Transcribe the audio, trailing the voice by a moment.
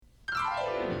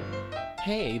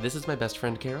Hey, this is my best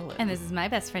friend Carolyn. And this is my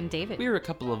best friend David. We're a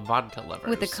couple of vodka lovers.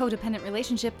 With a codependent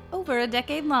relationship over a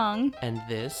decade long. And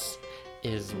this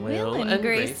is Will and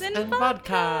Grace and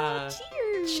vodka.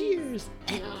 Cheers. Cheers.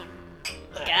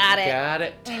 Got it. Got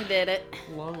it. We did it.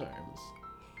 Long arms.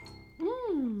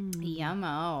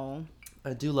 Yummo.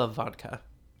 I do love vodka.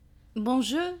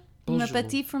 Bonjour. Bonjour. Mon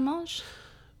petit fromage.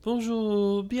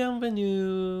 Bonjour,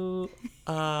 bienvenue.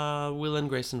 Will and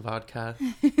Grace and vodka.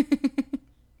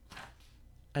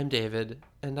 I'm David,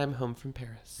 and I'm home from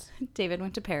Paris. David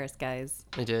went to Paris, guys.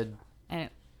 I did. And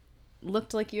it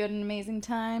looked like you had an amazing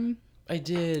time. I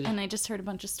did. And I just heard a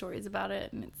bunch of stories about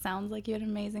it, and it sounds like you had an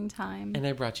amazing time. And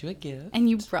I brought you a gift. And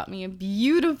you brought me a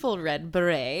beautiful red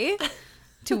beret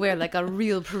to wear like a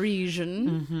real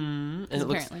Parisian. Mm-hmm. And it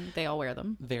looks Apparently, they all wear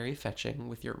them. very fetching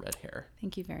with your red hair.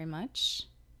 Thank you very much.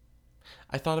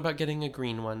 I thought about getting a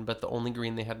green one, but the only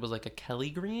green they had was like a Kelly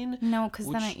green. No, because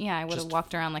then Which I would have just-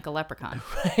 walked around like a leprechaun.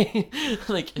 Right?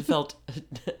 Like, it felt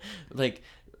like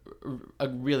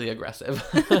really aggressive.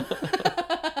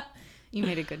 You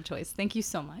made a good choice. Thank you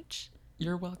so much.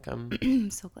 You're welcome.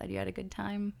 I'm so glad you had a good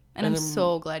time. And And I'm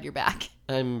so glad you're back.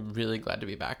 I'm really glad to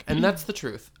be back. And that's the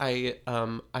truth. I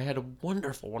had a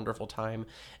wonderful, wonderful time.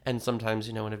 And sometimes,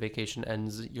 you know, when a vacation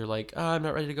ends, you're like, oh, I'm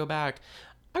not ready to go back.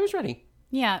 I was ready.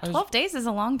 Yeah, 12 days is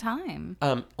a long time.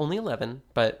 Only 11,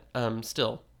 but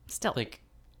still. Still. Like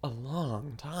a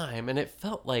long time. And it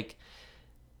felt like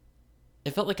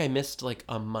I missed like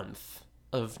a month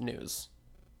of news.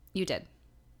 You did.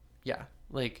 Yeah,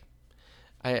 like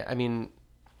I mean,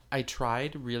 I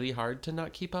tried really hard to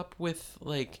not keep up with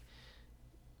like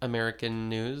American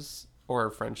news or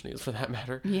French news for that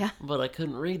matter. Yeah. But I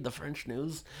couldn't read the French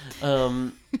news.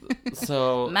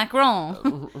 So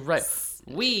Macron. right.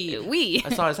 We. I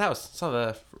saw his house. Saw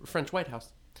the French White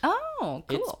House. Oh,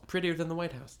 It's cool. prettier than the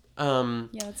White House. Yeah,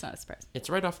 that's not a surprise. It's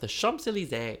right off the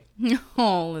Champs-Élysées.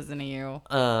 Oh, listen to you.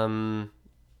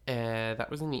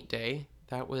 That was a neat day.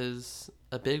 That was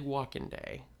a big walking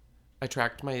day. I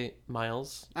tracked my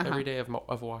miles every day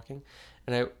of walking,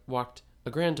 and I walked a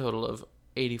grand total of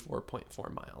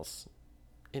 84.4 miles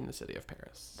in the city of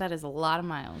Paris. That is a lot of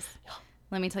miles.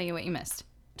 Let me tell you what you missed.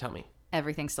 Tell me.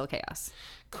 Everything's still chaos.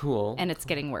 Cool. And it's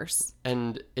getting worse.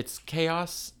 And it's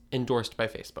chaos endorsed by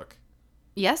Facebook,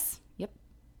 Yes? Yep.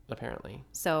 apparently.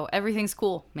 So everything's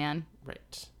cool, man.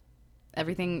 Right.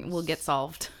 Everything will get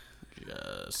solved.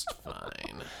 Just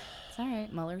fine. It's all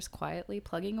right. Mueller's quietly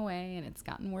plugging away, and it's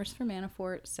gotten worse for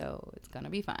Manafort, so it's going to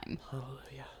be fine.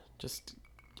 Hallelujah. Just,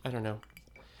 I don't know.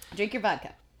 Drink your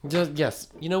vodka. Just, yes.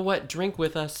 You know what? Drink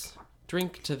with us.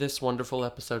 Drink to this wonderful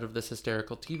episode of this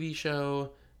hysterical TV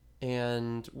show.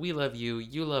 And we love you.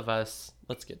 You love us.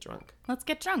 Let's get drunk. Let's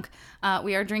get drunk.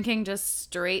 We are drinking just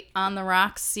straight on the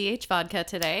rocks CH vodka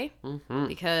today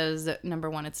because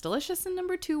number one, it's delicious, and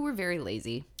number two, we're very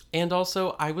lazy. And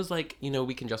also, I was like, you know,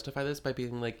 we can justify this by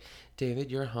being like,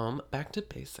 David, you're home. Back to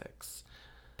basics.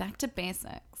 Back to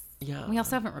basics. Yeah. We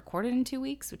also haven't recorded in 2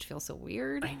 weeks, which feels so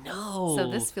weird. I know. So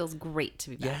this feels great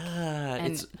to be back. Yeah.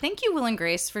 And thank you, Will and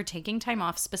Grace, for taking time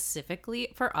off specifically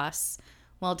for us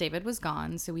while David was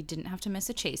gone, so we didn't have to miss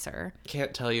a chaser.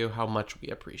 Can't tell you how much we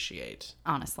appreciate.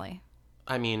 Honestly.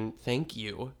 I mean, thank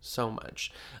you so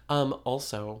much.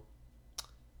 Also,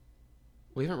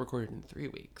 we haven't recorded in 3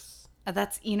 weeks.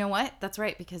 You know what? That's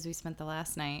right, because we spent the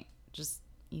last night just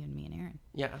you and me and Aaron.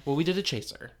 Yeah. Well, we did a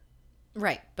chaser.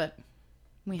 Right, but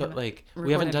we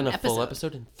haven't done an a full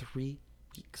episode in 3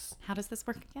 weeks. How does this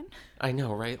work again? I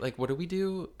know, right? Like, what do we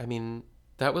do? I mean,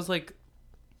 that was like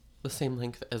the same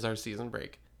length as our season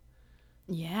break.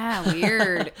 Yeah,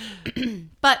 weird.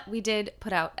 But we did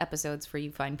put out episodes for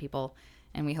you fine people,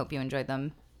 and we hope you enjoyed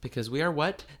them. Because we are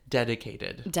what?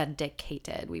 Dedicated.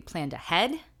 Dedicated. We planned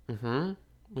ahead. Mm-hmm.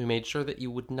 We made sure that you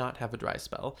would not have a dry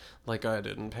spell like I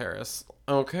did in Paris.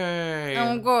 Okay.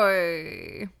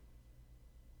 Okay.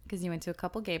 Because you went to a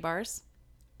couple gay bars.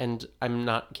 And I'm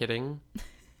not kidding.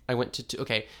 I went to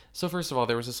okay, so first of all,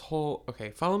 there was this whole...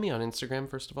 Okay, follow me on Instagram,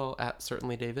 first of all, at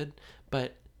CertainlyDavid.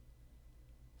 But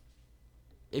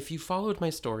if you followed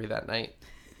my story that night,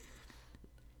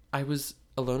 I was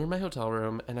alone in my hotel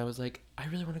room, and I was like, I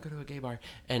really want to go to a gay bar.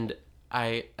 And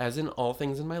I, as in all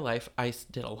things in my life, I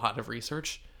did a lot of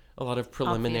research, a lot of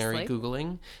preliminary Obviously.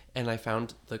 Googling, and I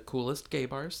found the coolest gay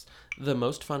bars, the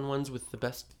most fun ones with the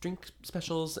best drink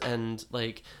specials and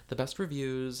like the best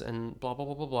reviews and blah, blah,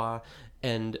 blah, blah, blah.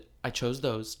 And I chose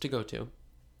those to go to.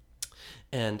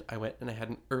 And I went and I had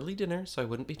an early dinner so I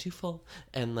wouldn't be too full.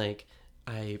 And like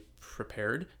I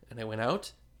prepared and I went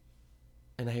out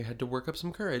and I had to work up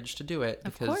some courage to do it.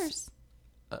 Of Because course.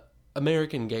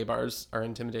 American gay bars are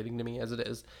intimidating to me as it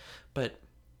is. But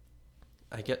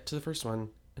I get to the first one,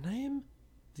 and I am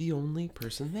the only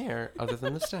person there other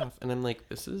than the staff. And I'm like,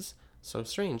 this is so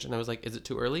strange. And I was like, is it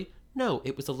too early? No,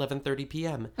 it was 11:30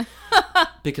 p.m.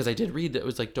 Because I did read that it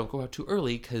was like, don't go out too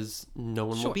early because no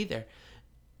one will be there.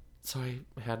 So I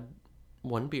had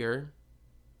one beer,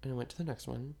 and I went to the next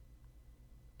one,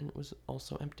 and it was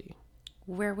also empty.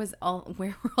 Where were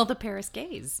all the Paris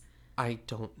gays? I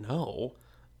don't know.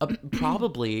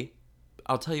 Probably,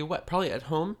 I'll tell you what, probably at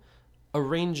home,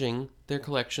 arranging their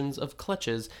collections of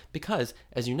clutches, because,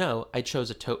 as you know, I chose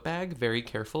a tote bag very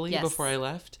carefully before I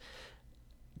left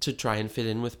to try and fit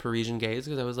in with Parisian gays,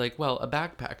 because I was like, well, a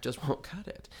backpack just won't cut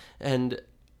it. And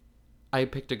I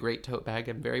picked a great tote bag.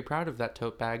 I'm very proud of that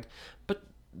tote bag. But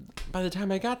by the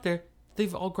time I got there,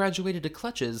 they've all graduated to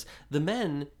clutches. The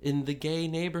men in the gay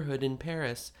neighborhood in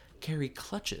Paris carry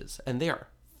clutches, and they are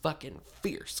fucking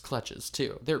fierce clutches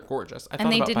too. They're gorgeous.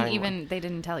 And they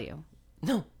didn't tell you.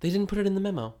 No, they didn't put it in the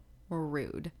memo.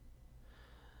 Rude.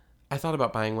 I thought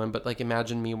about buying one, but like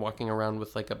imagine me walking around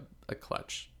with like a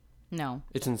clutch. No.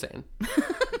 It's insane.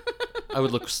 I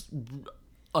would look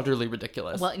utterly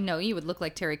ridiculous. Well, no, you would look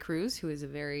like Terry Crews, who is a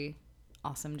very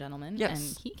awesome gentleman. Yes.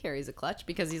 And he carries a clutch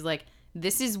because he's like,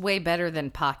 this is way better than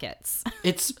pockets.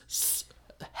 It's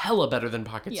hella better than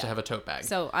pockets to have a tote bag.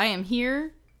 So I am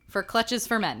here for clutches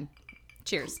for men.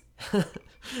 Cheers.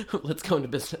 Let's go into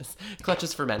business.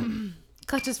 Clutches for men.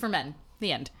 Clutches for men.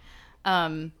 The end.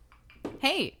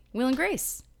 Hey, Will and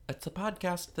Grace. It's a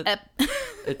podcast that...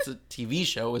 It's a TV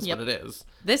show is what it is.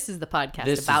 This is the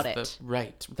podcast about it.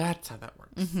 Right. That's how that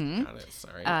works. Mm-hmm. Got it.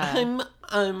 Sorry.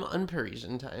 I'm on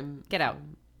Parisian time. Get out.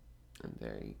 I'm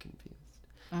very confused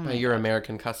by your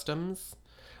American customs.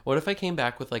 What if I came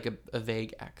back with like a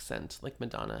vague accent like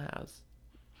Madonna has?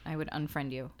 I would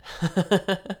unfriend you.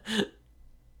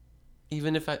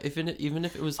 even if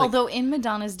it was like... Although in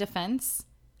Madonna's defense,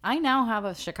 I now have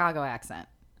a Chicago accent.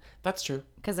 That's true.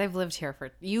 Because I've lived here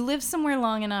you live somewhere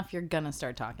long enough, you're gonna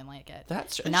start talking like it.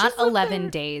 That's true. Not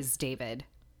 11 days, David.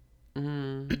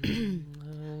 Episode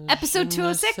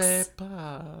 206.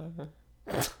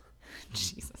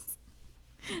 Jesus.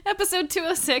 Episode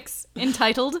 206,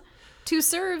 entitled To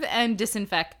Serve and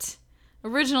Disinfect.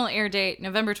 Original air date,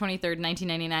 November 23rd,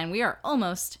 1999. We are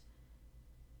almost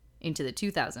into the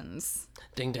 2000s.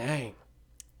 Ding dang.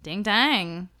 Ding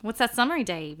dang. What's that summary,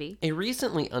 Davey? A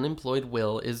recently unemployed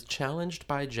Will is challenged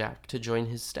by Jack to join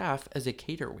his staff as a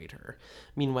cater waiter.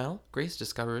 Meanwhile, Grace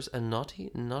discovers a naughty,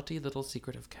 naughty little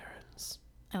secret of Karen's.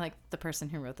 I like the person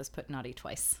who wrote this put naughty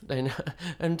twice. I know,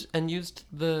 and used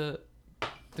the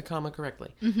comma correctly.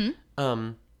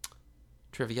 Mm-hmm.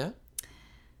 Trivia.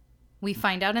 We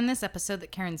find out in this episode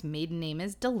that Karen's maiden name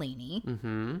is Delaney.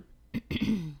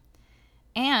 Mm-hmm.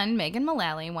 And Megan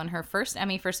Mullally won her first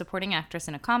Emmy for supporting actress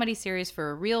in a comedy series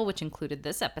for a reel, which included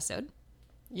this episode.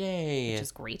 Yay. Which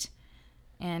is great.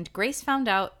 And Grace found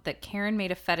out that Karen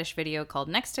made a fetish video called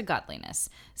Next to Godliness.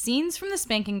 Scenes from the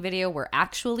spanking video were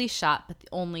actually shot, but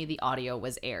only the audio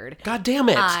was aired. God damn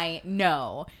it. I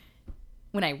know.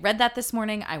 When I read that this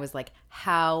morning, I was like,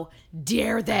 how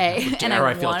dare they? How dare and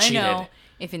I feel want to cheated. know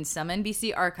if in some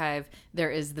NBC archive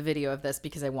there is the video of this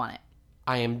because I want it.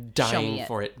 I am dying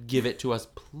for it. Give it to us,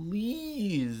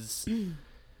 please.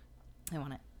 I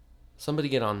want it. Somebody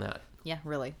get on that. Yeah,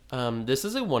 really. This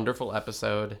is a wonderful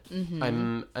episode.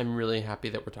 Mm-hmm. I'm really happy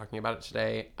that we're talking about it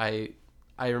today. I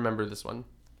remember this one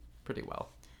pretty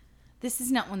well. This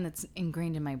is not one that's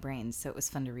ingrained in my brain, so it was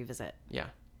fun to revisit. Yeah.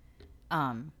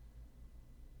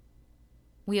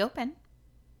 We open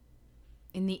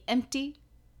in the empty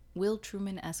Will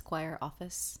Truman Esquire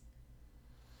office.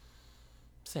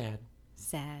 Sad.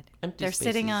 Empty They're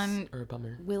sitting on are a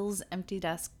bummer. Will's empty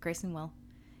desk, Grace and Will.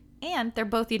 And they're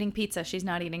both eating pizza. She's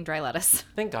not eating dry lettuce.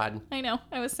 Thank God. I know.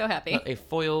 I was so happy. A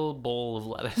foil bowl of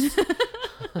lettuce.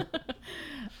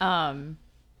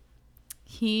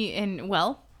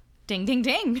 Ding, ding,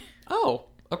 ding. Oh,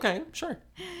 okay, sure.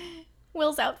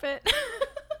 Will's outfit.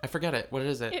 I forget it. What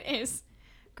is it? It is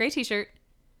gray t-shirt,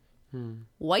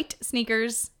 white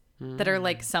sneakers that are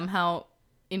like somehow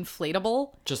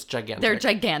inflatable. Just gigantic. They're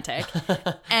gigantic.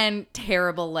 And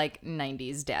terrible like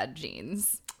 90s dad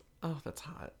jeans. Oh, that's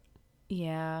hot.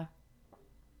 Yeah.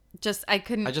 I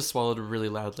couldn't. I just swallowed really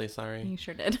loudly, sorry. You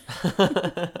sure did.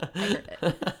 I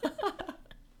heard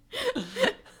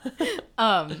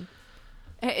it.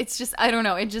 It's just, I don't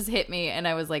know. It just hit me and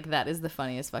I was like, that is the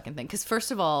funniest fucking thing. Because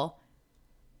first of all,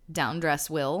 down dress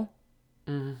Will,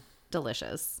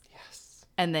 delicious. Yes.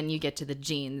 And then you get to the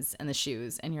jeans and the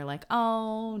shoes and you're like,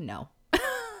 oh no.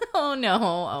 Oh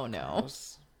no. Oh no.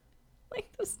 Gross. Like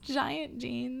those giant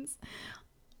jeans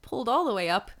pulled all the way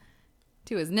up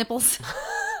to his nipples.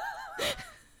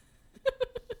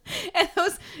 And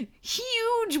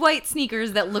huge white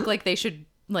sneakers that look like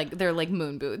they're like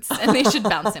moon boots and they should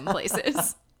bounce in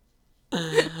places.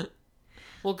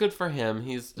 Well, good for him.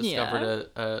 He's discovered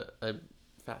a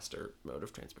faster mode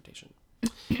of transportation.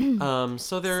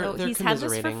 So they're he's commiserating. had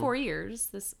this for 4 years,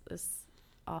 this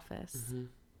office. Mm-hmm.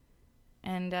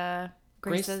 And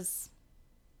Grace says...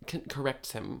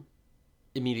 corrects him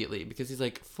immediately because he's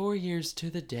like, 4 years to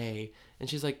the day. And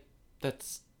she's like,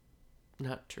 that's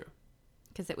not true.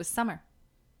 Because it was summer.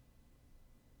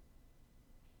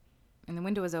 And the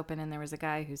window was open and there was a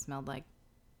guy who smelled like,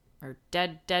 or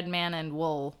dead man and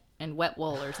wool and wet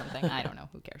wool or something. I don't know.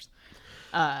 Who cares?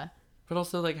 But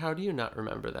also, like, how do you not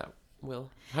remember that,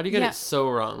 Will? How do you get it so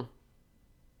wrong?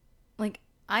 Like,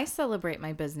 I celebrate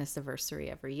my business anniversary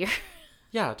every year.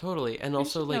 Yeah, totally. And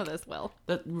also, like, know this well.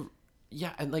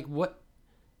 Yeah, and like, what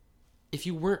if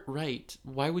you weren't right?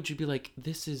 Why would you be like,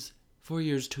 this is 4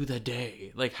 years to the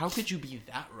day? Like, how could you be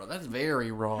that wrong? That's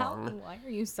very wrong. Why are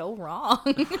you so wrong?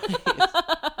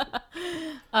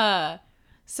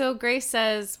 So Grace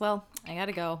says, well, I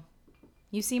gotta go.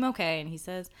 You seem okay. And he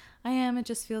says, I am. It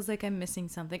just feels like I'm missing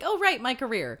something. Oh, right, my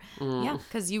career. Yeah,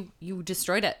 because you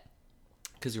destroyed it.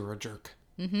 Because you were a jerk.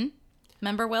 Mm-hmm.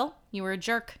 Remember, Will? You were a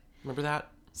jerk. Remember that?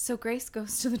 So Grace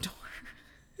goes to the door.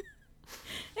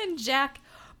 And Jack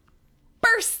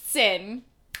bursts in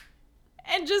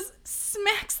and just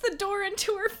smacks the door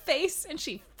into her face. And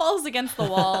she falls against the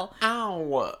wall.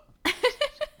 Ow.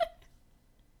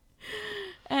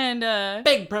 And,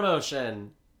 big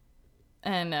promotion.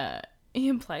 And, he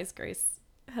implies Grace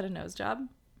had a nose job.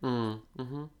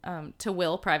 To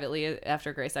Will privately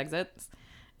after Grace exits.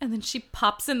 And then she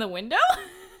pops in the window.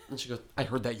 And she goes, I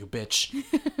heard that, you bitch.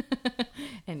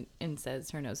 and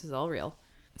says her nose is all real.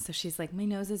 So she's like, my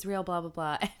nose is real, blah, blah,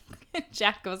 blah. And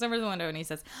Jack goes over the window and he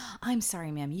says, I'm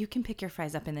sorry, ma'am. You can pick your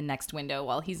fries up in the next window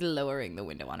while he's lowering the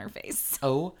window on her face.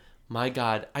 Oh my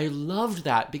God. I loved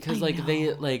that because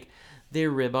they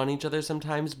rib on each other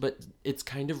sometimes, but it's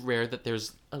kind of rare that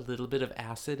there's a little bit of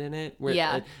acid in it.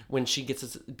 Where when she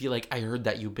gets to be like, I heard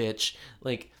that, you bitch.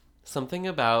 Like, something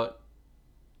about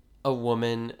a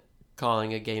woman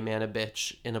calling a gay man a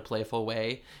bitch in a playful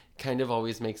way kind of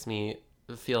always makes me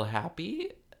feel happy.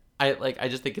 I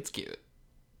just think it's cute.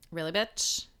 Really,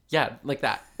 bitch? Yeah, like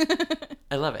that.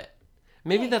 I love it.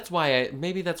 Maybe that's why it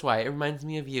reminds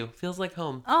me of you. Feels like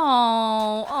home.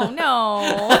 Oh no.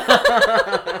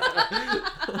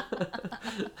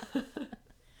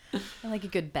 I like a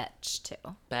good betch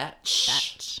too.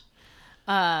 Betch.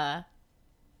 So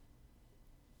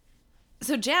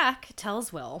Jack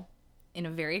tells Will in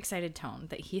a very excited tone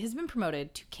that he has been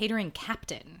promoted to catering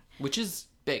captain. Which is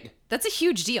big. That's a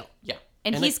huge deal. Yeah.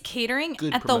 And he's catering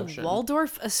at the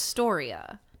Waldorf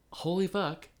Astoria. Holy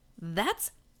fuck.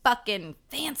 That's fucking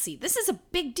fancy. This is a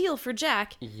big deal for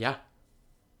Jack. Yeah.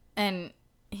 And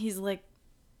he's like,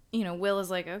 Will is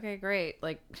like, okay, great.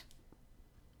 Like,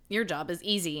 your job is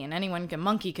easy and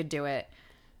monkey could do it.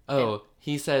 Oh, and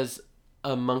he says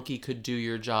a monkey could do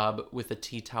your job with a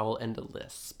tea towel and a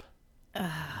lisp.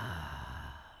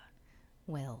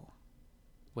 Will.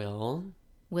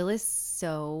 Will is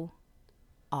so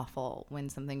awful when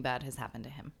something bad has happened to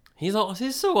him. He's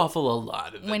so awful a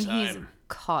lot of the time. When he's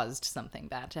caused something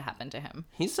bad to happen to him.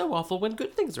 He's so awful when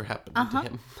good things are happening to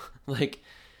him. Like,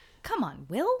 come on,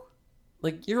 Will.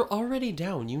 Like, you're already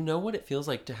down. You know what it feels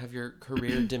like to have your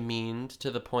career demeaned to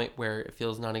the point where it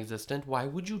feels non-existent. Why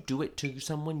would you do it to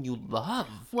someone you love?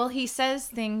 Well, he says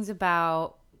things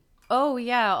about, oh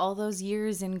yeah, all those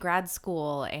years in grad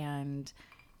school and,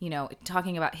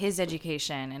 talking about his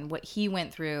education and what he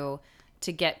went through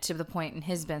to get to the point in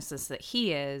his business that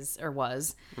he is or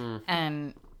was.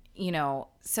 And,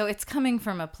 so it's coming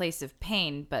from a place of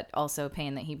pain, but also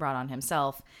pain that he brought on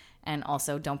himself. And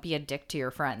also don't be a dick to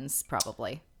your friends,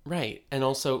 probably. Right. And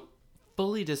also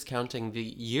fully discounting the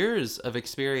years of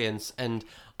experience. And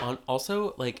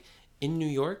also, like, in New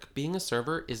York, being a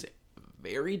server is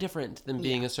very different than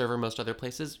being a server most other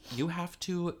places. You have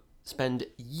to spend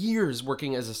years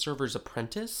working as a server's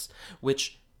apprentice,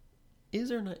 which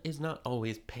is not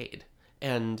always paid,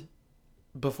 and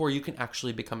before you can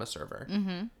actually become a server.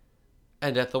 Mm-hmm.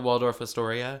 And at the Waldorf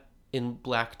Astoria, in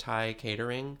black tie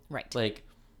catering, right? Like,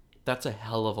 that's a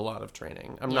hell of a lot of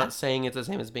training. I'm not saying it's the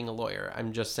same as being a lawyer.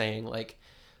 I'm just saying, like,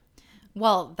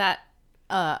 well, that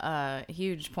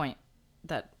huge point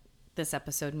that this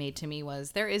episode made to me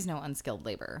was there is no unskilled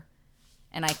labor,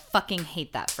 and I fucking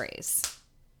hate that phrase.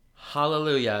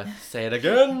 Hallelujah. Say it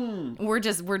again. We're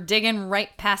digging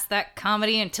right past that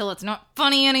comedy until it's not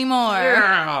funny anymore.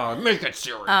 Yeah, make it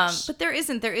serious. But there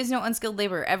is no unskilled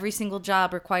labor. Every single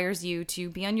job requires you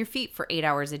to be on your feet for 8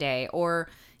 hours a day, or,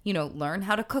 learn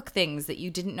how to cook things that you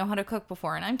didn't know how to cook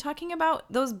before. And I'm talking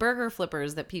about those burger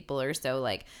flippers that people are so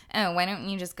like, oh, why don't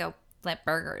you just go flip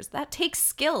burgers? That takes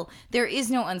skill. There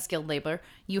is no unskilled labor.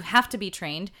 You have to be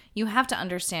trained. You have to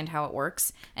understand how it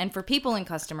works. And for people in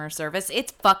customer service,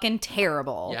 it's fucking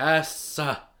terrible. Yes.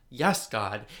 Yes,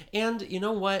 God. And you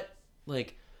know what?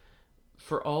 Like,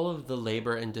 for all of the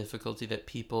labor and difficulty that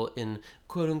people in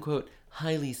quote unquote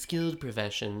highly skilled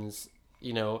professions,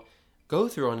 go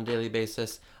through on a daily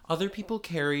basis, other people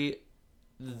carry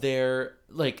their,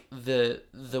 like, the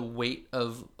weight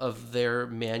of their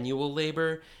manual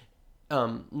labor,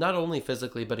 not only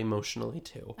physically but emotionally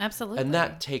too. Absolutely. And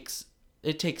that takes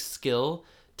skill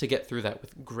to get through that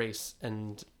with grace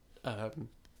and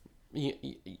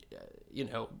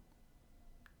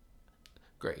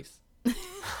grace.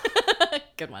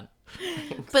 Good one.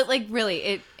 But like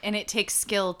really it takes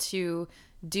skill to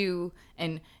do,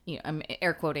 and I'm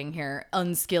air quoting here,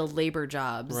 unskilled labor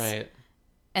jobs. Right.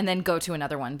 And then go to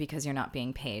another one because you're not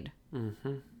being paid.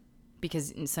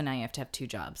 Mm-hmm. So now you have to have two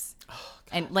jobs. Oh,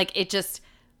 and like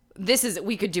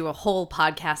we could do a whole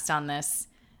podcast on this.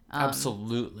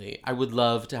 Absolutely. I would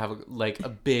love to have a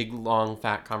big, long,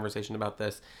 fat conversation about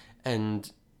this.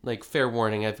 And like, fair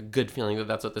warning, I have a good feeling that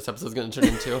that's what this episode is going to turn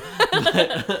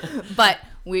into. But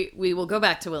we will go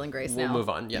back to Will and Grace now. We'll move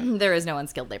on, yeah. There is no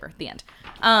unskilled labor. The end.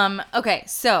 Okay,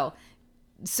 so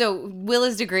Will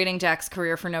is degrading Jack's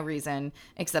career for no reason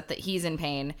except that he's in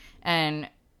pain, and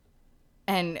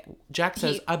Jack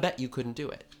says, I bet you couldn't do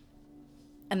it.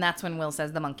 And that's when Will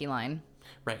says the monkey line.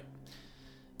 Right.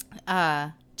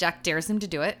 Jack dares him to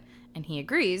do it, and he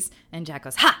agrees, and Jack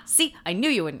goes, ha, see, I knew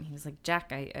you wouldn't. He was like,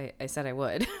 Jack, I said I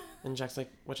would. And Jack's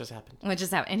like, what just happened? What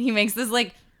just happened? And he makes this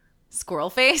like squirrel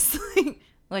face.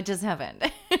 What just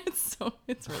happened? It's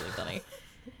really funny.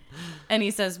 And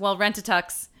he says, well, rent a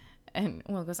tux. And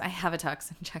Will goes, I have a tux.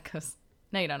 And Jack goes,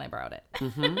 no, you don't. I borrowed it.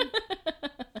 Mm-hmm.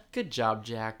 Good job,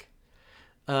 Jack.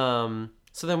 So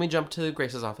then we jump to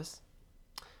Grace's office,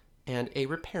 and a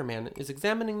repairman is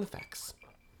examining the fax.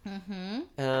 Mm-hmm.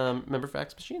 Remember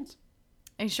fax machines?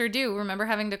 I sure do. Remember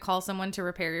having to call someone to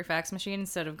repair your fax machine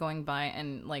instead of going by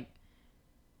and like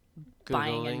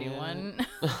buying a new one?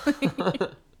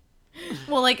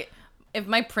 Well, like if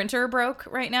my printer broke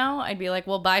right now, I'd be like,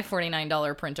 well, buy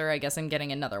 $49 printer. I guess I'm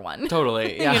getting another one.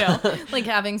 Totally. Yeah. Like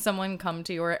having someone come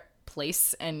to your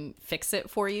place and fix it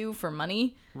for you for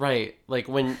money. Right. Like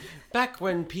back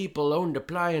when people owned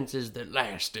appliances that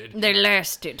lasted. They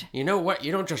lasted. You know what?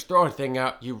 You don't just throw a thing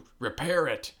out, you repair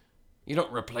it. You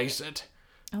don't replace it.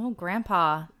 Oh,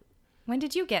 Grandpa. When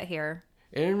did you get here?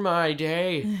 In my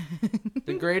day.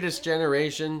 The greatest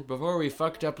generation, before we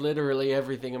fucked up literally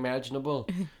everything imaginable.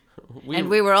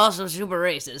 We were also super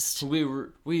racist.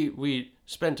 We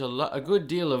spent a good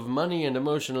deal of money and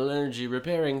emotional energy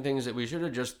repairing things that we should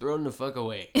have just thrown the fuck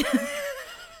away.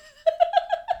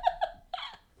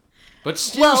 But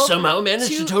still somehow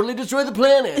managed to totally destroy the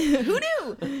planet. Who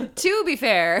knew? To be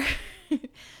fair,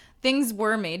 things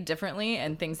were made differently,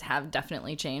 and things have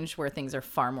definitely changed where things are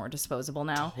far more disposable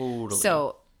now. Totally.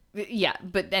 So, yeah,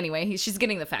 but anyway, she's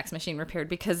getting the fax machine repaired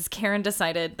because Karen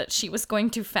decided that she was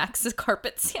going to fax a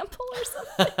carpet sample or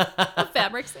something. A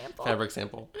fabric sample. Fabric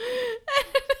sample. I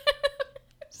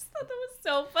just thought that was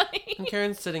so funny. And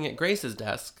Karen's sitting at Grace's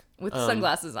desk. With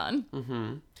sunglasses on.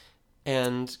 Mm-hmm.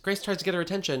 And Grace tries to get her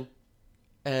attention,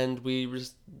 and we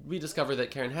discover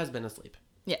that Karen has been asleep.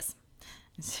 Yes.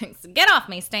 She says, get off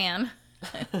me, Stan.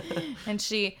 And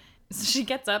she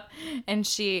gets up, and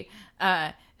she's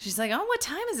like, oh, what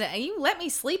time is it? You let me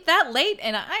sleep that late,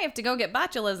 and I have to go get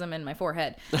botulism in my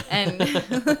forehead. And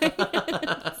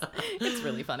it's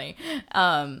really funny.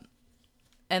 And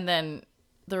then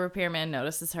the repairman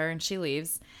notices her, and she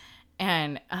leaves.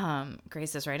 And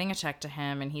Grace is writing a check to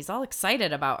him, and he's all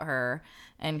excited about her.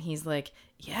 And he's like,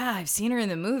 yeah, I've seen her in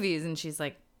the movies. And she's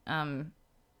like, Karen's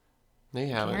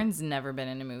never been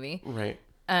in a movie. Right.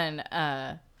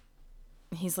 And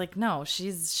he's like, no,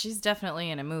 she's definitely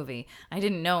in a movie. I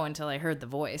didn't know until I heard the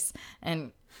voice.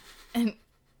 And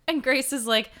Grace is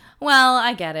like, well,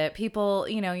 I get it. People,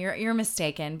 you're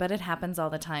mistaken, but it happens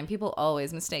all the time. People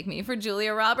always mistake me for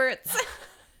Julia Roberts.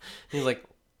 He's like,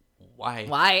 why?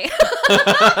 Why?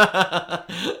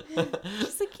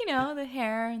 She's like, the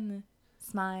hair and the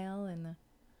smile and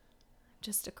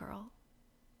just a girl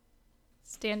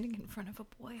standing in front of a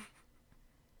boy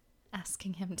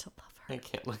asking him to love her. I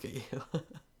can't look at you.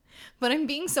 But I'm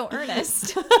being so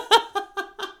earnest.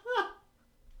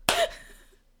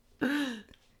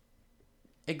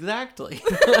 Exactly.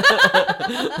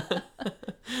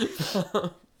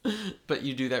 But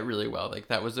you do that really well. Like,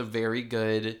 that was a very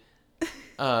good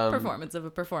performance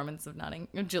of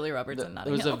Julia Roberts in It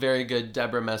Notting was Hill. a very good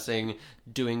Deborah Messing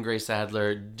doing Grace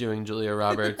Adler, doing Julia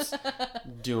Roberts,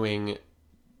 doing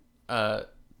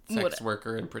sex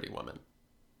worker and Pretty Woman.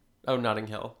 Oh, Notting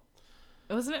Hill.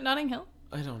 Wasn't it Notting Hill?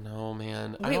 I don't know,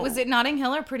 man. Wait, was it Notting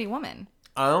Hill or Pretty Woman?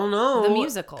 I don't know. The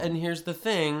musical. And here's the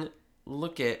thing.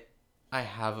 I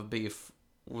have a beef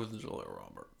with Julia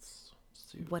Roberts.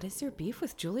 What is your beef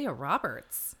with Julia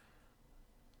Roberts?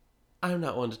 I'm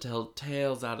not one to tell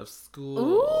tales out of school,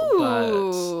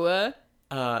 Ooh. but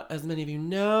as many of you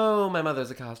know, my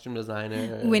mother's a costume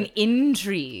designer. An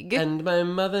intrigue. And my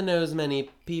mother knows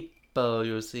many people,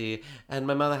 you see. And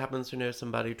my mother happens to know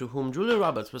somebody to whom Julia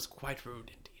Roberts was quite rude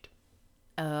indeed.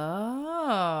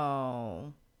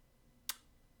 Oh.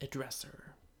 A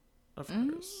dresser of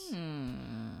hers.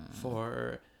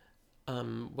 For,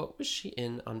 what was she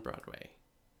in on Broadway?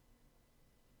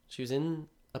 She was in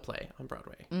a play on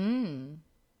Broadway.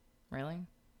 Really?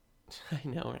 I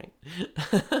know, right?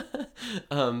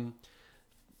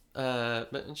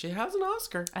 But she has an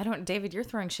Oscar. David, you're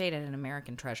throwing shade at an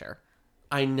American treasure.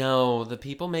 I know. The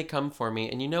people may come for me,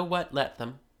 and you know what? Let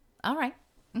them. All right.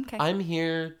 Okay. I'm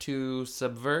here to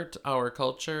subvert our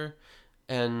culture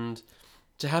and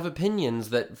to have opinions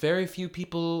that very few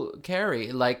people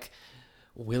carry, like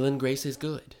Will and Grace is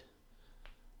good.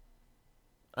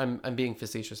 I'm being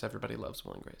facetious. Everybody loves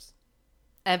Will and Grace.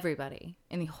 Everybody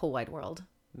in the whole wide world.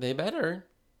 They better.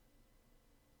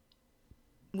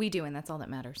 We do, and that's all that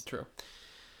matters. True.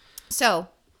 So,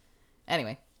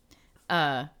 anyway,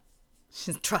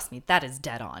 trust me, that is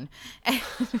dead on.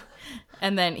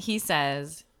 And then he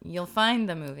says, you'll find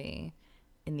the movie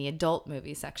in the adult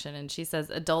movie section. And she says,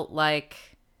 adult like,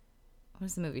 what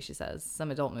is the movie she says?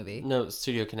 Some adult movie. No,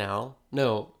 Studio Canal.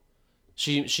 No.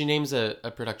 She names a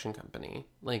production company.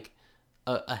 Like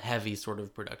a heavy sort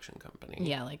of production company.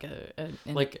 Yeah, like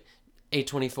like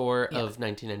A24 of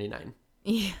 1999.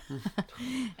 Yeah.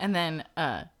 And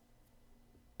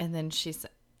then she's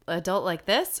adult like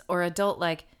this or adult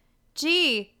like,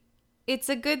 gee, it's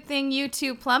a good thing you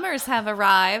two plumbers have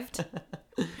arrived.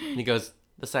 And he goes,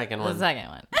 the second one. The second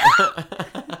one.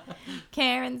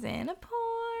 Karen's in a porn.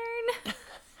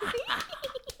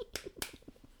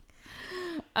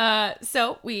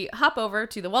 So we hop over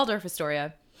to the Waldorf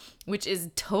Astoria, which is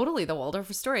totally the Waldorf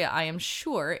Astoria, I am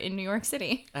sure, in New York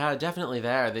City. Definitely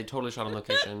there. They totally shot on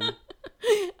location.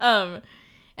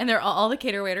 And they're all the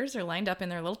cater waiters are lined up in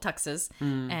their little tuxes,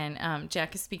 and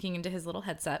Jack is speaking into his little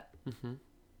headset. Mm-hmm.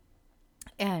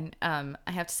 And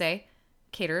I have to say,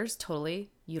 caterers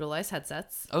totally utilize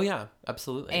headsets. Oh yeah,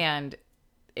 absolutely. And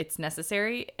it's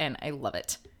necessary, and I love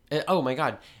it. Oh my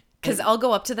god. Because I'll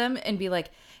go up to them and be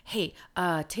like, hey,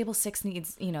 table 6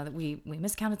 needs, we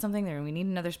miscounted something there and we need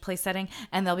another place setting.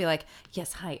 And they'll be like,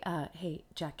 yes, hi. Hey,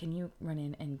 Jack, can you run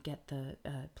in and get the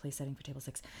place setting for table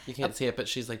 6? You can't see it, but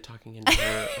she's like talking into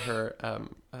her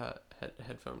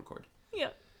headphone cord. Yeah.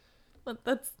 Well,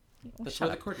 that's where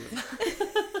the cord is.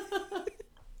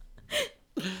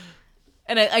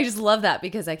 And I just love that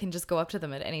because I can just go up to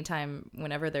them at any time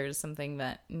whenever there's something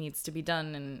that needs to be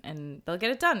done and they'll get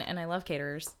it done. And I love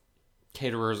caterers.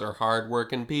 Caterers are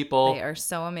hard-working people. They are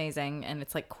so amazing. And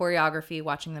it's like choreography,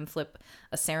 watching them flip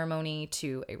a ceremony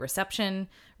to a reception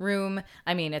room.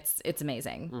 I mean, it's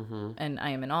amazing. Mm-hmm. And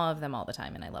I am in awe of them all the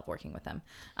time, and I love working with them.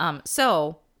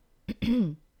 So...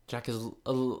 Jack is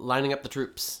lining up the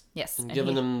troops. Yes. And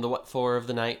giving them the what for of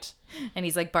the night. And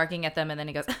he's like barking at them, and then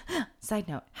he goes, side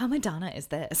note, how Madonna is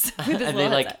this?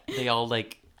 And they all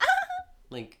like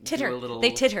titter. Do a little,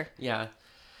 they titter. Yeah.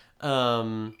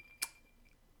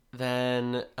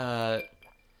 Then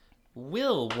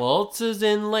Will waltzes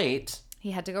in late.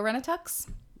 He had to go run a tux.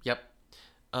 Yep.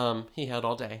 He had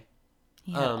all day.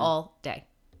 He had all day.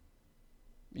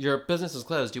 Your business is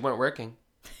closed. You weren't working.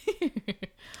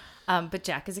 But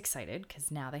Jack is excited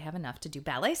because now they have enough to do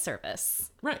ballet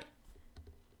service. Right.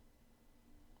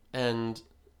 And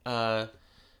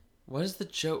what is the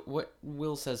joke? What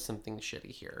Will says something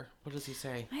shitty here. What does he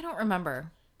say? I don't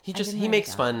remember. He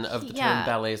makes fun of the term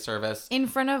ballet service in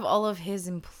front of all of his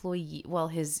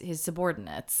his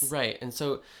subordinates. Right. And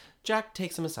so Jack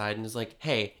takes him aside and is like,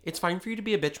 "Hey, it's fine for you to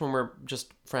be a bitch when we're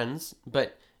just friends,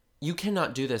 but you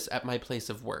cannot do this at my place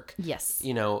of work." Yes.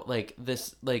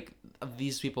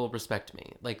 These people respect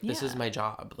me. This is my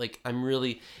job. I'm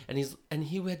really, and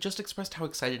he had just expressed how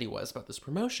excited he was about this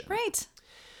promotion. Right.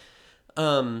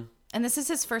 And this is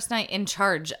his first night in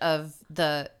charge of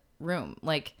the room.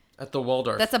 At the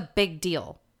Waldorf. That's a big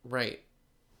deal. Right.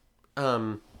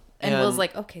 And Will's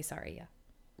like, okay, sorry, yeah.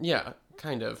 Yeah,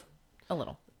 kind of. A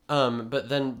little.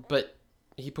 But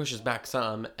he pushes back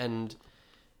some, and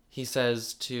he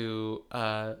says to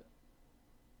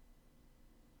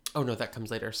Oh, no, that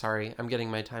comes later. Sorry. I'm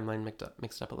getting my timeline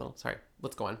mixed up a little. Sorry.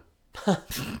 Let's go on.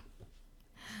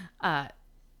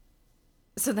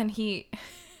 So then he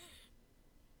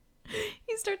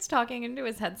starts talking into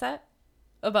his headset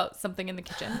about something in the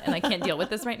kitchen, and I can't deal with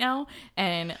this right now,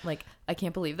 and like I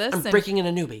can't believe this. I'm breaking in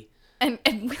a newbie. And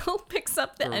Will picks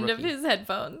up the end of rookie. his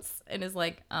headphones and is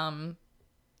like,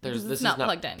 This is is not not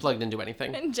plugged in. plugged into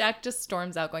anything. and Jack just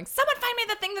storms out going, someone find me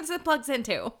the thing that this plugs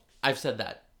into. I've said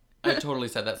that. I totally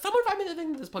said that. Someone find me the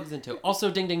thing that this plugs into. Also,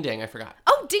 ding, ding, ding. I forgot.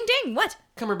 Oh, ding ding, what?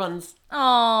 Cummerbunds.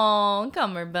 Oh,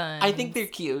 cummerbund. I think they're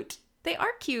cute. They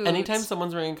are cute. Anytime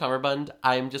someone's wearing a cummerbund,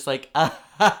 I'm just like,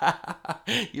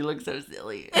 you look so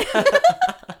silly.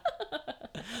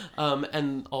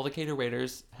 And all the cater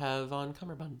waiters have on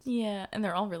cummerbunds. Yeah, and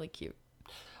they're all really cute.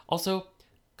 Also,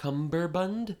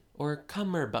 cummerbund or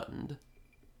cummerbund?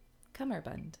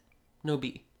 Cummerbund. No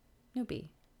B. No B.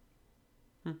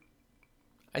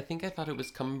 I think I thought it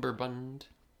was Cumberbund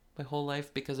my whole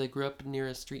life because I grew up near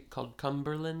a street called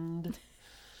Cumberland.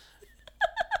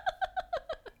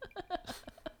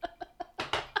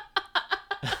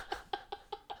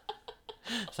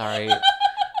 Sorry.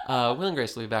 Will and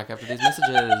Grace will be back after these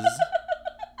messages.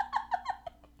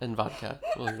 And vodka.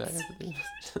 We'll be back after these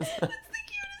messages.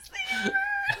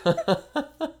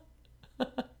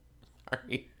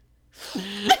 Sorry.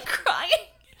 I'm crying.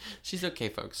 She's okay,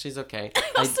 folks. She's okay.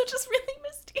 I also just really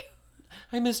missed you.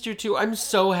 I missed you too. I'm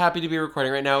so happy to be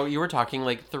recording right now. You were talking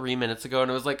like 3 minutes ago,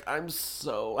 and I was like, I'm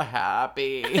so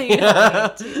happy. I know,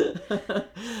 me too.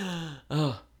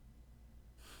 Oh.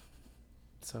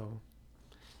 So,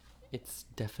 it's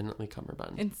definitely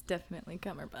cummerbund. It's definitely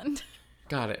cummerbund.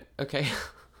 Got it. Okay.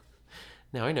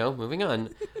 Now I know. Moving on.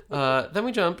 Then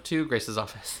we jump to Grace's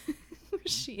office. Where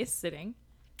she is sitting.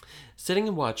 Sitting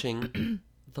and watching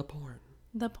the porn.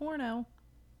 The porno.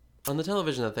 On the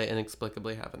television that they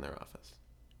inexplicably have in their office.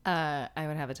 I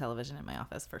would have a television in my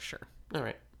office for sure. All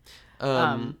right.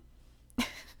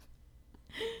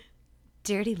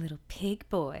 Dirty little pig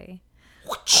boy.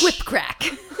 Whip crack.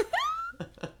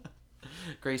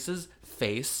 Grace's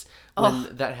face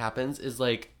when that happens is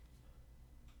like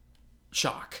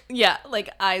shock. Yeah, like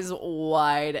eyes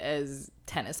wide as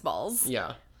tennis balls.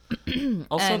 Yeah.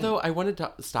 Also, though, I wanted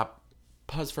to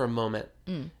pause for a moment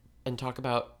and talk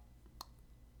about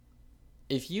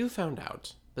if you found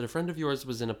out that a friend of yours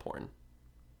was in a porn.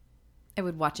 I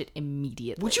would watch it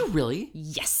immediately. Would you really?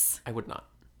 Yes. I would not.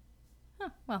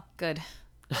 Oh, well, good.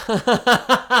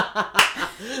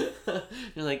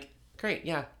 You're like, great,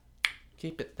 yeah.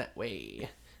 Keep it that way.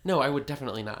 No, I would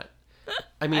definitely not.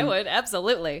 I mean, I would,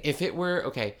 absolutely. if it were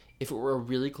a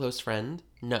really close friend,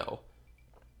 no.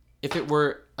 If it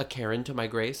were a Karen to my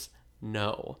Grace,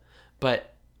 no.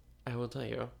 But I will tell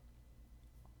you,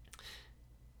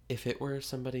 if it were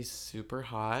somebody super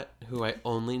hot who I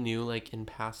only knew like in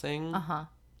passing,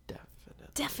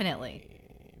 Definitely.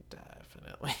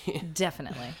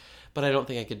 Definitely. But I don't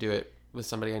think I could do it with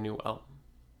somebody I knew well.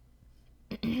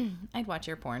 I'd watch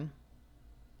your porn.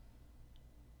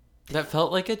 That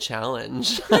felt like a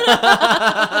challenge.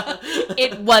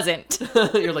 It wasn't.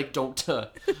 You're like, don't.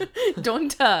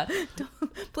 Don't,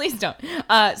 please don't.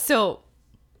 So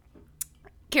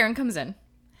Karen comes in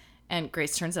and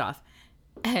Grace turns it off.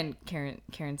 And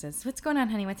Karen says, what's going on,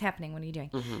 honey? What's happening? What are you doing?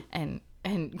 Mm-hmm.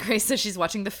 And Grace says she's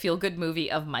watching the feel-good movie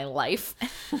of my life.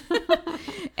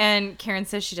 And Karen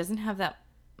says she doesn't have that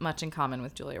much in common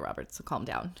with Julia Roberts, so calm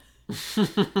down.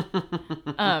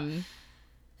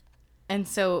 And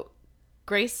so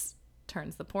Grace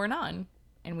turns the porn on,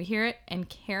 and we hear it, and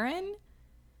Karen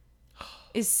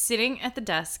is sitting at the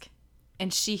desk,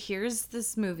 and she hears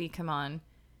this movie come on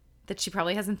that she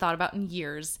probably hasn't thought about in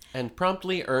years. And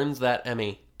promptly earns that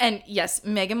Emmy. And yes,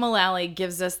 Megan Mullally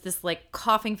gives us this like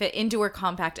coughing fit into her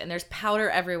compact, and there's powder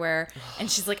everywhere, and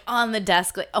she's like on the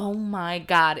desk like, oh my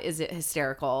God, is it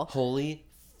hysterical? Holy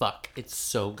fuck, it's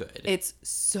so good. It's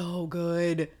so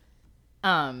good.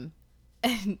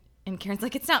 And Karen's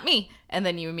like, it's not me. And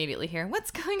then you immediately hear, what's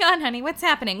going on, honey? What's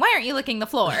happening? Why aren't you licking the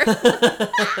floor? From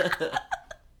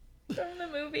the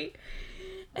movie.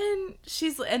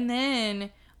 And then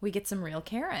we get some real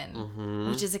Karen,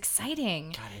 which is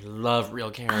exciting. God, I love real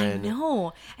Karen. I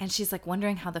know. And she's like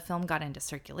wondering how the film got into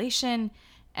circulation.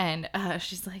 And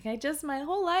she's like, my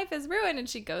whole life is ruined. And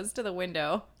she goes to the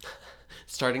window.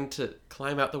 Starting to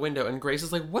climb out the window. And Grace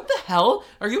is like, what the hell?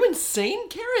 Are you insane,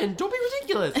 Karen? Don't be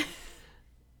ridiculous.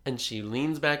 And she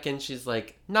leans back in. She's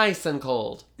like, nice and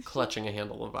cold. Clutching a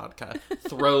handle of vodka.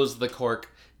 Throws the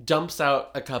cork. Dumps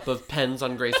out a cup of pens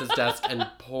on Grace's desk. And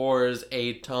pours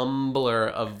a tumbler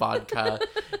of vodka.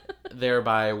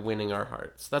 Thereby winning our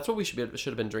hearts. That's what we should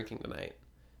have been drinking tonight.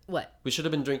 What? We should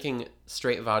have been drinking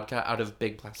straight vodka out of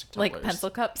big plastic tumblers. Like pencil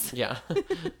cups? Yeah.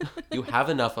 You have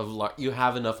enough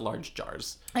large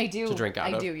jars. I do. To drink out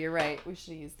of. I do. You're right. We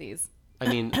should use these. I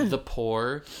mean, the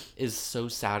pour is so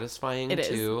satisfying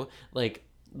too. Like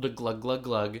the glug glug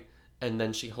glug, and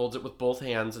then she holds it with both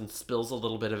hands and spills a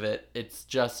little bit of it. It's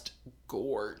just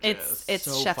gorgeous. It's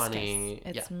so chef's funny.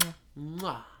 kiss. It's yeah.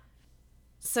 Mwah.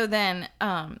 So then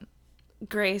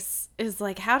Grace is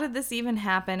like, how did this even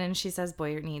happen? And she says,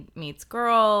 boy meets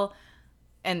girl.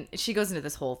 And she goes into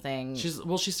this whole thing.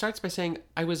 She starts by saying,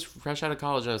 I was fresh out of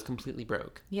college and I was completely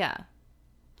broke. Yeah.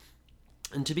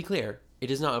 And to be clear,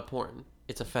 it is not a porn.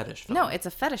 It's a fetish film. No, it's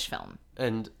a fetish film.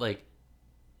 And, like,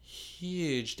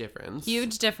 huge difference.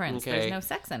 Huge difference. Okay. There's no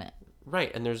sex in it.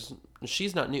 Right, and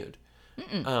she's not nude.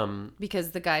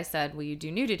 Because the guy said, will you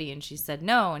do nudity? And she said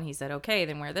no. And he said, okay,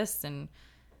 then wear this. And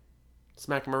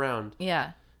smack him around.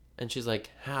 yeah. And she's like,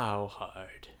 how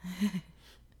hard?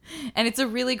 And it's a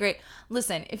really great...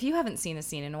 Listen, if you haven't seen the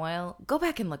scene in a while, go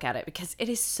back and look at it because it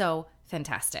is so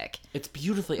fantastic. It's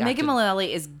beautifully acted. Megan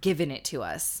Mullally is giving it to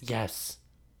us. Yes.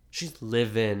 She's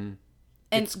living.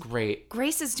 And it's great.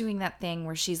 Grace is doing that thing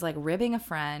where she's like ribbing a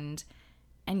friend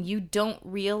and you don't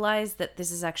realize that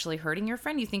this is actually hurting your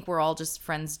friend. You think we're all just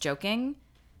friends joking.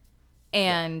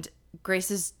 And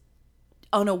Grace is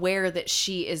unaware that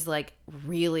she is like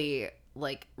really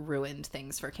like ruined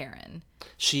things for Karen.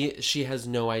 She has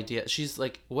no idea. She's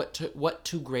like, what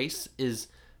to Grace is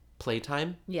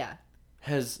playtime. Yeah.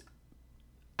 Has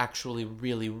actually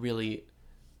really, really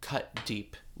cut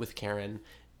deep with Karen.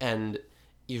 And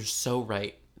you're so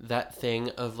right. That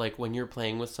thing of like when you're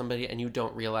playing with somebody and you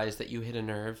don't realize that you hit a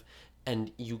nerve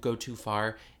and you go too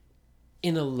far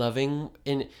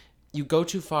you go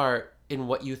too far in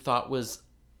what you thought was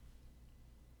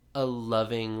a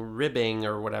loving ribbing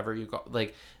or whatever you got.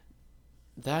 Like,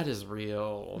 that is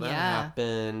real. That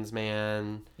happens,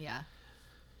 man. Yeah.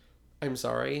 I'm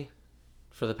sorry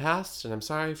for the past and I'm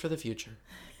sorry for the future.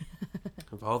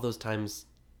 Of all those times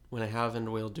when I have and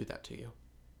will do that to you.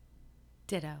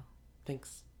 Ditto.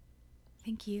 Thanks.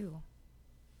 Thank you.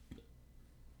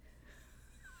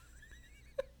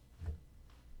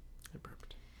 I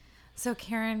burped. So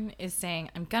Karen is saying,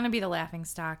 I'm going to be the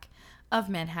laughingstock of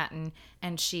Manhattan.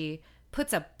 And she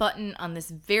puts a button on this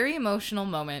very emotional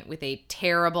moment with a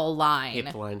terrible line.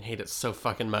 Hate the line. Hate it so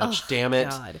fucking much. Damn it.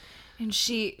 God. And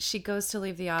she goes to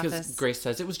leave the Because office. Grace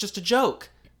says, it was just a joke.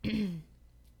 And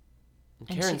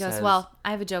Karen she goes, says, well,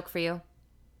 I have a joke for you.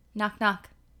 Knock, knock.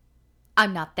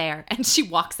 I'm not there. And she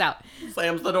walks out.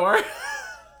 slams the door.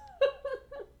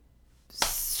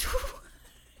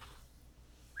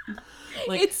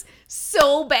 Like, It's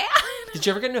so bad. did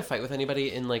you ever get in a fight with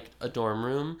anybody in like a dorm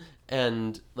room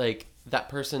and like that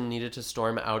person needed to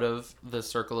storm out of the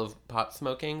circle of pot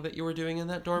smoking that you were doing in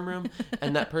that dorm room,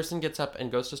 and that person gets up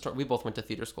and goes to storm? We both went to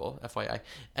theater school, FYI,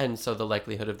 and so the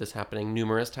likelihood of this happening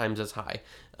numerous times is high,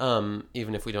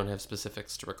 even if we don't have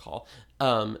specifics to recall.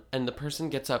 And the person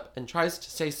gets up and tries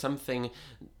to say something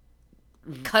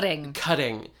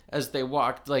Cutting. as they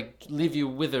walk, like leave you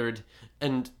withered,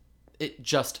 and it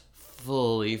just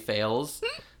fully fails.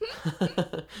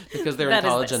 Because they're in That is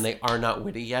college this. and they are not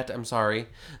witty yet. I'm sorry.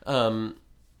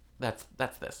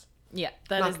 That's this. Yeah,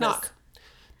 that Knock, is knock. this.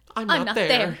 I'm I'm not not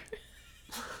there.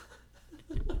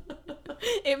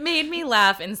 It made me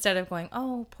laugh instead of going,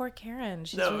 oh, poor Karen.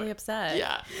 She's No, really upset.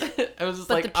 Yeah. I was just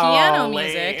But like, the piano oh,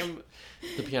 music lame.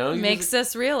 The piano Makes music.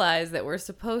 us realize that we're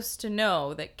supposed to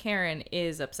know that Karen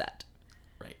is upset.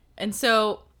 Right. And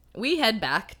so we head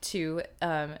back to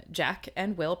Jack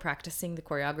and Will practicing the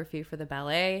choreography for the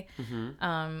ballet,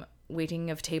 waiting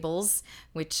of tables,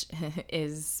 which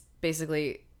is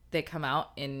basically they come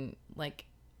out in like,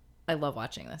 I love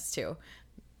watching this too.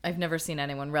 I've never seen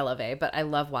anyone releve, but I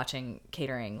love watching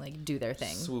catering like do their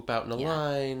thing. Swoop out in a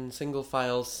line, single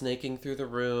file, snaking through the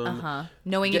room.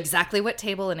 Knowing exactly what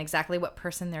table and exactly what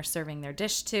person they're serving their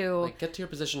dish to. Like, get to your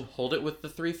position, hold it with the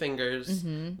 3 fingers,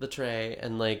 the tray,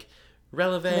 and like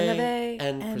releve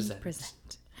and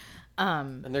present.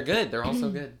 And they're good. They're also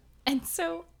good. And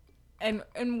so,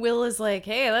 and Will is like,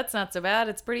 hey, that's not so bad.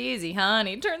 It's pretty easy, huh? And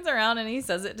he turns around and he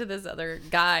says it to this other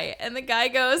guy. And the guy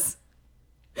goes,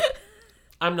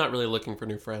 I'm not really looking for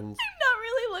new friends. not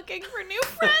really looking for new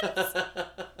friends.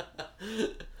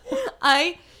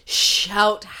 I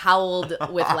howled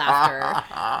with laughter.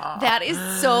 That is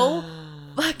so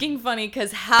fucking funny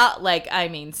because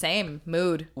same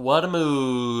mood. What a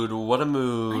mood. What a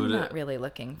mood. I'm not really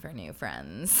looking for new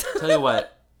friends. Tell you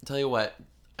what.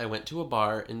 I went to a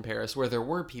bar in Paris where there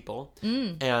were people,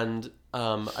 and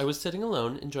I was sitting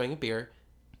alone enjoying a beer,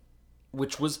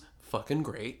 which was fucking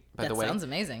great, by the way. That sounds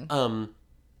amazing.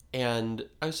 And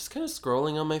I was just kind of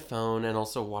scrolling on my phone and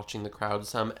also watching the crowd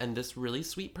some. And this really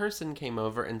sweet person came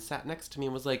over and sat next to me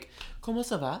and was like, "Comment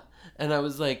ça va?" And I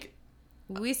was like,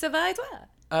 Oui, ça va et toi?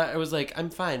 I was like, "I'm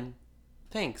fine.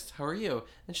 Thanks. How are you?"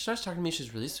 And she starts talking to me.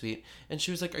 She's really sweet. And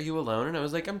she was like, "Are you alone?" And I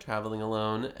was like, "I'm traveling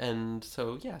alone." And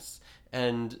so, yes.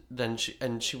 And then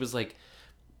she was like,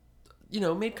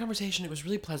 made conversation. It was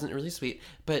really pleasant, really sweet.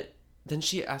 But then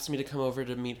she asked me to come over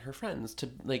to meet her friends, to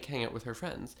like hang out with her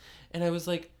friends. And I was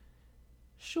like,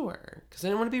 sure, because I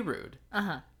didn't want to be rude.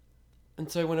 Uh-huh. And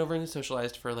so I went over and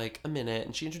socialized for like a minute,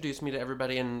 and she introduced me to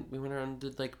everybody, and we went around and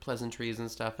did like pleasantries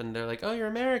and stuff, and they're like, "Oh, you're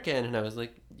American," and I was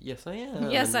like, "Yes, I am."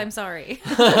 Yes, I'm sorry.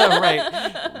 Right.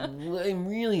 I'm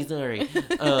really sorry.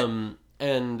 And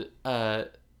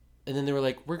then they were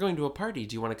like, "We're going to a party.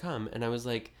 Do you want to come?" And I was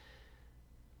like,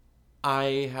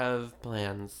 "I have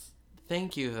plans.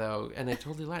 Thank you, though." And I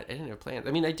totally lied. I didn't have plans.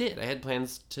 I mean, I did. I had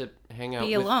plans to hang out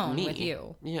Be with alone me. with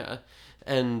you. Yeah.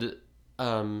 And,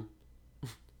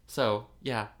 so,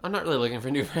 yeah, I'm not really looking for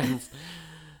new friends.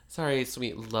 Sorry,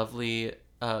 sweet, lovely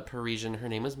Parisian. Her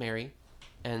name was Mary,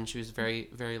 and she was very,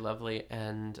 very lovely,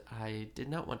 and I did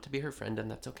not want to be her friend,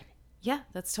 and that's okay. Yeah,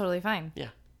 that's totally fine. Yeah.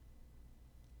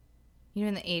 You know,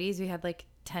 in the 80s, we had like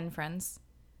 10 friends.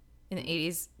 In the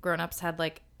 80s, grown-ups had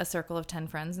like a circle of 10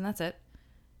 friends, and that's it.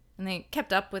 And they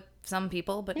kept up with some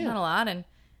people, but not a lot, and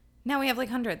now we have like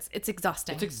hundreds. It's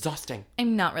exhausting. It's exhausting.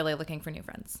 I'm not really looking for new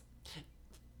friends.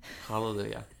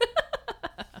 Hallelujah.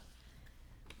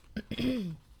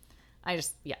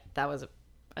 That was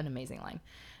an amazing line.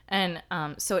 And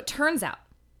so it turns out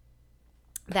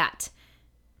that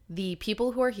the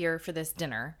people who are here for this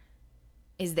dinner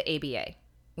is the ABA,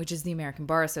 which is the American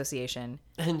Bar Association.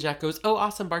 And Jack goes, "Oh,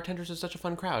 awesome, bartenders are such a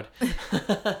fun crowd."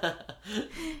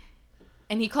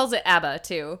 And he calls it ABBA,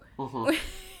 too. Mm-hmm.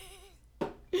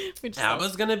 Which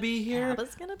ABBA's gonna be here?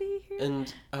 ABBA's gonna be here?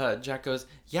 And Jack goes,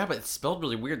 "Yeah, but it's spelled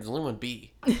really weird. There's only one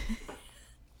B."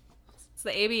 It's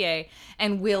the ABA.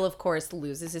 And Will, of course,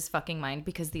 loses his fucking mind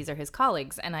because these are his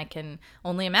colleagues. And I can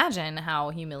only imagine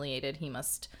how humiliated he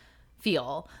must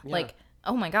feel. Yeah. Like,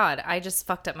 oh my God, I just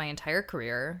fucked up my entire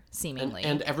career, seemingly.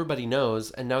 And everybody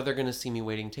knows, and now they're gonna see me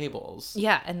waiting tables.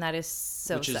 Yeah, and that is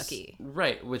so which sucky.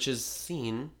 Right, which is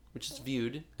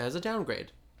viewed as a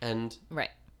downgrade. And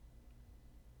Right.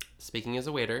 speaking as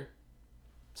a waiter,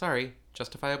 sorry,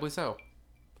 justifiably so.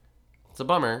 It's a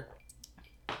bummer.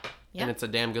 Yeah. And it's a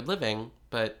damn good living,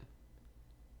 but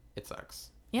it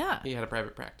sucks. Yeah. He had a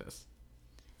private practice.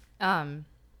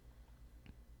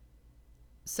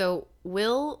 So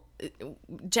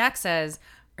Jack says,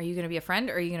 "Are you going to be a friend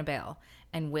or are you going to bail?"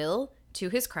 And Will, to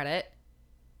his credit,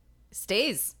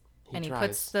 stays. He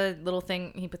tries. puts the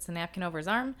napkin over his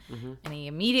arm, Mm-hmm. and he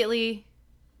immediately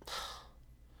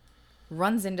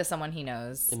runs into someone he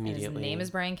knows. And his name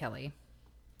is Brian Kelly.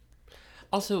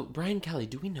 Also, Brian Kelly.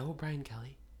 Do we know Brian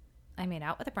Kelly? I made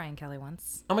out with a Brian Kelly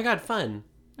once. Oh my god, fun.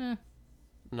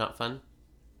 Not fun?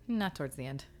 Not towards the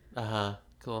end. Uh-huh.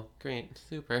 Cool. Great.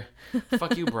 Super.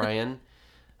 Fuck you, Brian.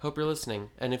 Hope you're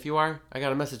listening. And if you are, I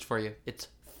got a message for you. It's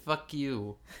fuck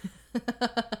you.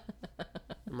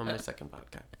 I'm on my second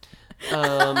vodka.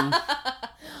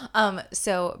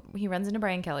 So he runs into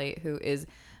Brian Kelly, who is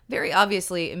very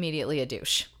obviously immediately a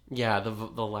douche. Yeah, the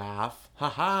laugh. Ha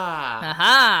ha.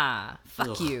 Aha! Fuck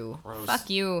Ugh, you. gross. Fuck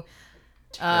you.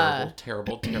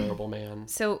 Terrible man.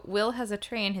 So Will has a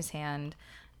tray in his hand,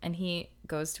 and he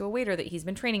goes to a waiter that he's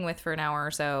been training with for an hour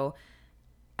or so.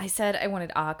 I said I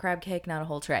wanted a crab cake, not a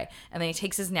whole tray. And then he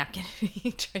takes his napkin and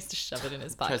he tries to shove it in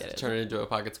his pocket. Tries to turn it into a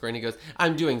pocket square, and he goes,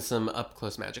 "I'm doing some up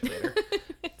close magic later.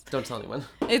 Don't tell anyone."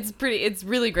 It's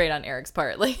really great on Eric's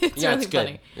part. Like, it's really it's good.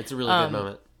 funny. It's a really good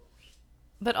moment.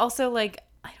 But also, like,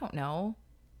 I don't know.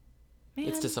 Man,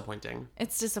 It's disappointing.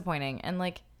 It's disappointing. And,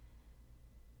 like,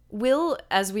 Will,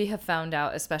 as we have found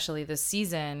out, especially this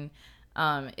season,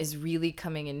 is really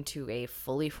coming into a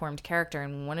fully formed character.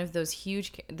 And one of those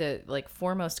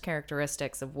foremost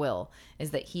characteristics of Will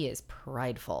is that he is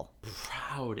prideful.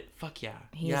 Proud. Fuck yeah.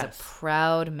 He is a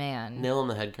proud man. Nail on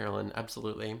the head, Carolyn.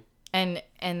 Absolutely. And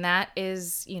that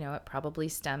is, it probably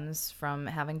stems from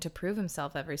having to prove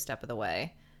himself every step of the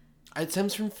way. It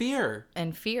stems from fear.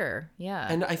 And fear, yeah.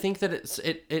 And I think that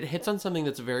it hits on something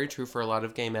that's very true for a lot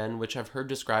of gay men, which I've heard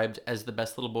described as the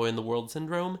best little boy in the world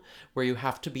syndrome, where you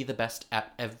have to be the best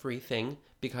at everything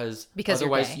because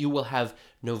otherwise you will have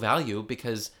no value,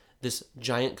 because this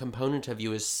giant component of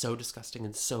you is so disgusting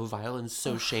and so vile and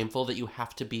so shameful that you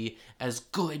have to be as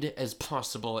good as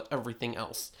possible at everything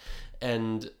else.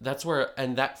 And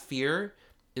that fear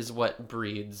is what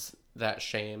breeds that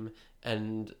shame,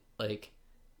 and like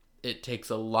it takes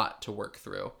a lot to work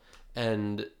through.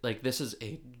 And like this is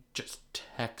a just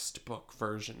textbook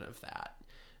version of that.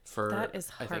 That is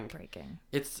I think heartbreaking.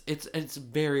 it's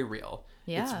very real.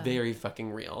 Yeah. It's very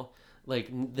fucking real. Like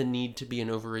the need to be an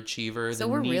overachiever. So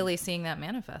we're really seeing that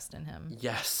manifest in him.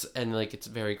 Yes, and like it's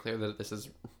very clear that this is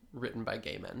written by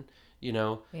gay men. You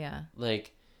know. Yeah.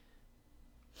 Like,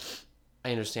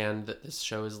 I understand that this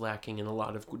show is lacking in a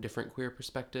lot of different queer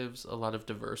perspectives, a lot of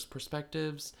diverse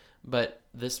perspectives, but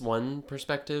this one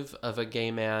perspective of a gay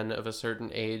man of a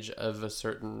certain age, of a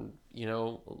certain, you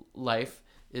know, life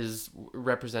is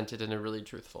represented in a really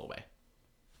truthful way.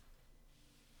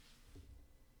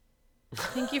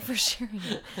 Thank you for sharing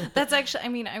it. That's actually, I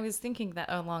mean, I was thinking that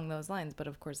along those lines, but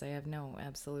of course I have no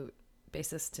absolute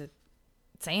basis to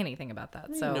say anything about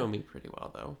that. So You know me pretty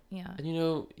well, though. yeah. And you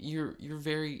know,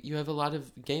 you have a lot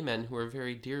of gay men who are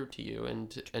very dear to you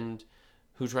and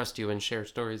who trust you and share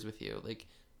stories with you. Like,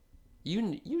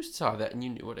 you saw that and you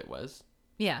knew what it was.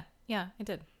 Yeah, I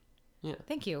did. Yeah.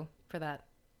 Thank you for that.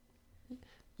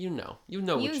 You know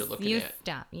what you're looking at.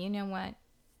 Stop. You know what?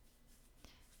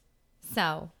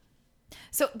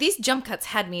 So these jump cuts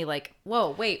had me like,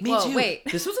 whoa, wait, Me whoa, too. wait.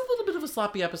 This was a little bit of a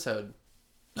sloppy episode.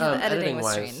 Yeah, the editing was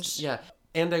editing-wise. strange. Yeah.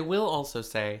 And I will also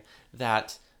say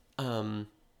that a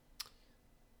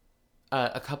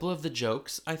couple of the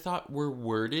jokes I thought were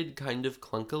worded kind of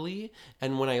clunkily,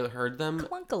 and when I heard them,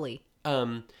 Clunkily.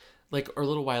 like a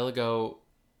little while ago,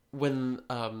 when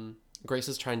Grace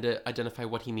is trying to identify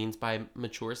what he means by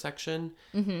mature section,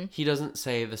 he doesn't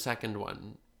say the second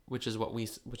one, which is what we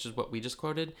just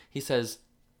quoted. He says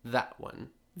that one.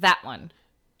 That one.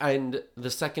 And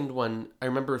the second one, I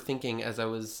remember thinking as I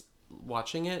was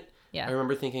watching it, Yeah. I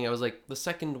remember thinking, I was like, the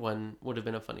second one would have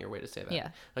been a funnier way to say that. Yeah.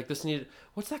 Like this needed,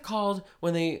 what's that called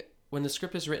when the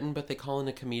script is written, but they call in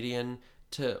a comedian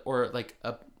or like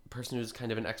a person who's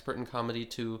kind of an expert in comedy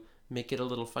to make it a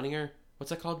little funnier? What's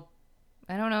that called?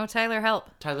 I don't know. Tyler, help.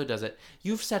 Tyler does it.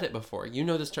 You've said it before. You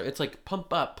know this term. It's like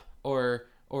pump up or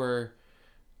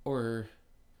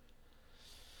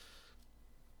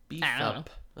beef I don't up.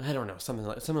 I don't know, something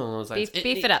along those lines.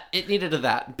 Beef it up. It needed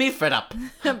that. Beef it up.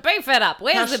 Beef it up.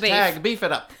 Where's the beef? Hashtag beef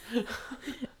it up.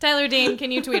 Tyler Dean,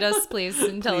 can you tweet us, please,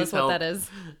 and tell Please us what help. that is?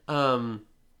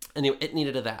 Anyway, it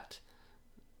needed a that.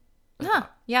 Huh.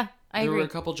 Yeah, I There agree. were a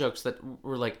couple jokes that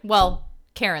were like, Well,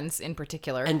 Karen's in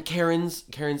particular. and Karen's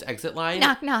exit line.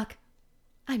 Knock, knock.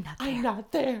 I'm not there. I'm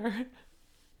not there.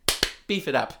 Beef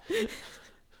it up.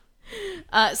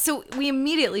 So we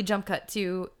immediately jump cut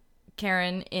to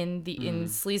Karen in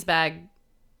sleazebag,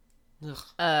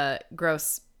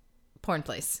 gross porn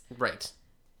place. Right.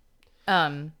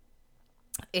 And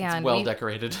It's well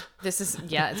decorated. This is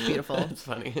it's beautiful. It's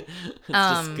funny.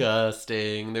 It's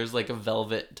disgusting. There's like a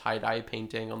velvet tie-dye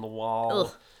painting on the wall.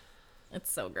 Ugh.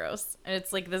 It's so gross. And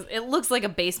it's like this. It looks like a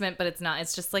basement, but it's not.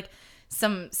 It's just like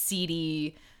some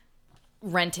seedy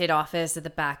rented office at the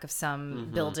back of some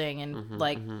building in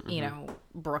you know,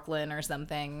 Brooklyn or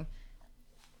something.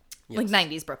 Yes. Like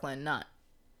 90s Brooklyn, not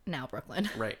now Brooklyn.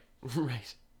 Right.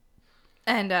 Right.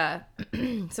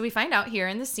 And so we find out here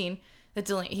in this scene that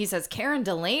he says, "Karen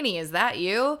Delaney, is that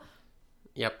you?"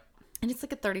 Yep. And it's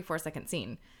like a 34-second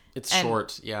scene. It's And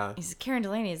short, yeah. He says, "Karen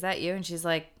Delaney, is that you?" And she's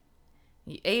like,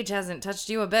 "Age hasn't touched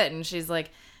you a bit." And she's like,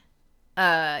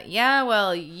 yeah,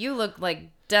 well, you look like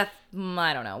death.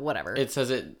 I don't know, whatever. It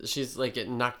says she's like, it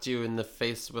knocked you in the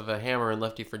face with a hammer and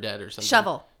left you for dead or something.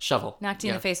 Shovel. Knocked you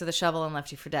in the face with a shovel and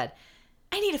left you for dead.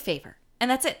 I need a favor. And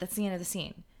that's it. That's the end of the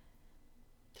scene.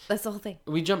 That's the whole thing.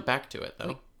 We jump back to it,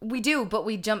 though. We do, but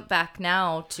we jump back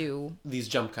now to... These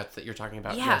jump cuts that you're talking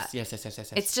about. Yeah. Yes.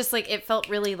 It's just like, it felt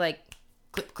really like...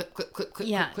 Clip, clip, clip, clip, clip,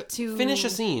 Yeah, clip. to... Finish a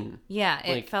scene. Yeah,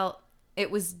 it Like- felt... It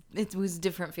was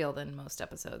different feel than most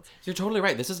episodes. You're totally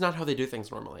right. This is not how they do things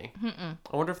normally. I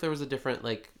wonder if there was a different,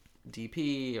 like,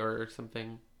 DP or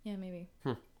something. Yeah, maybe.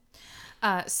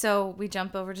 So we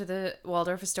jump over to the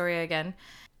Waldorf Astoria again.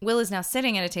 Will is now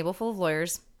sitting at a table full of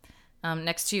lawyers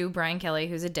next to Brian Kelly,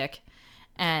 who's a dick.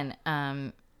 And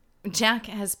Jack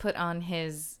has put on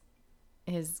his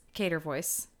cater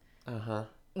voice,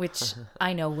 which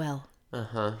I know well.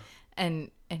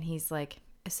 And he's like,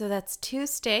 "So that's 2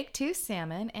 steak, 2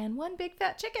 salmon, and 1 big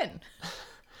fat chicken."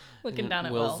 Looking down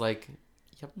at Will's Will. like,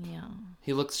 yep. Yeah.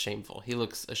 He looks shameful. He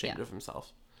looks ashamed of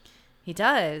himself. He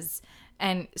does.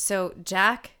 And so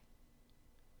Jack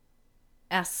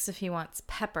asks if he wants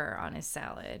pepper on his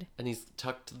salad. And he's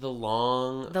tucked the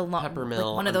long pepper mill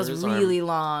like one of under those his really arm,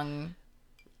 long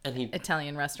and he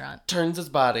Italian restaurant. turns his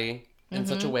body in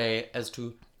such a Mm-hmm. way as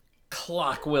to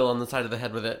clock Will on the side of the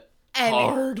head with it. And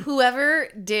Hard. whoever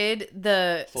did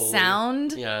the Foley.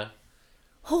 sound Yeah.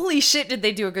 holy shit, did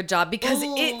they do a good job, because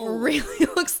it really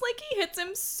looks like he hits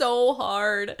him so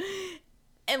hard.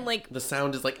 And like the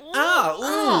sound is like,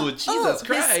 Jesus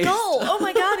Christ. His skull. Oh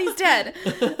my God, he's dead.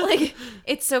 Like,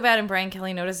 it's so bad. And Brian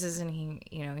Kelly notices, and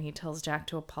he tells Jack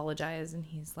to apologize, and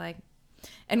he's like,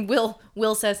 and Will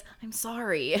says, I'm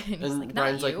sorry. And he's like,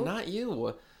 Brian's like, not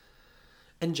you.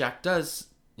 And Jack does.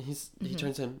 He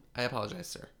turns to him, I apologize,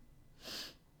 sir.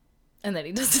 And then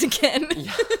he does it again.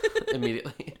 Yeah,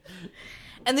 immediately.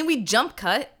 And then we jump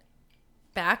cut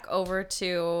back over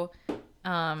to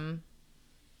the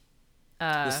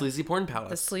Sleazy Porn Palace.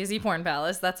 The Sleazy Porn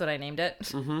Palace. That's what I named it.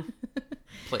 Mm-hmm.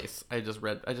 Place. I just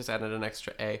added an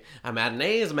extra A. I'm adding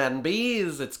A's, I'm adding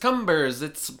B's. It's Cumbers.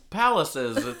 It's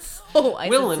Palaces. It's Will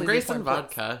and Grace and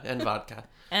vodka. And vodka.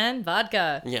 And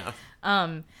vodka. Yeah.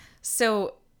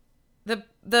 So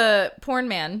the porn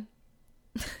man,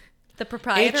 the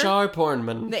proprietor. HR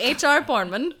Pornman. The HR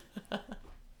Pornman.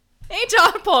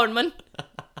 HR Pornman.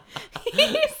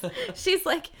 She's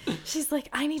like,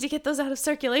 I need to get those out of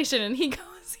circulation. And he does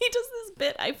this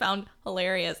bit I found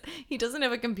hilarious. He doesn't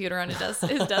have a computer on his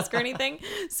desk or anything.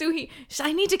 So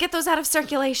I need to get those out of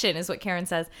circulation, is what Karen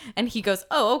says. And he goes,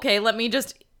 oh, okay, let me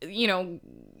just,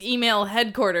 email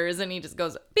headquarters. And he just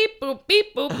goes, beep, boop,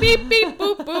 beep, boop, beep, beep,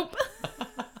 boop, boop.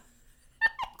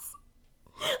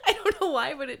 I don't know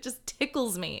why, but it just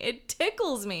tickles me. It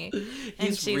tickles me. And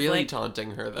He's really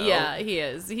taunting her, though. Yeah, he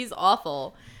is. He's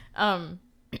awful.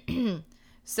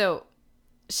 So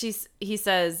he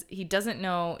says he doesn't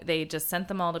know. They just sent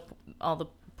them all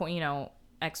the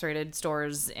X-rated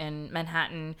stores in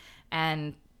Manhattan,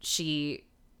 and he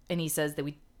says that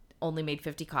we only made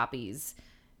 50 copies,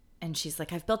 and she's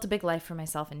like, I've built a big life for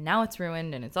myself, and now it's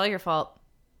ruined, and it's all your fault.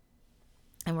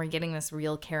 And we're getting this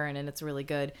real Karen, and it's really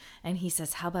good. And he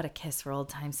says, how about a kiss for old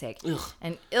time's sake? Ugh.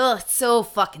 And it's so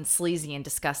fucking sleazy and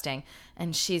disgusting.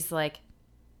 And she's like,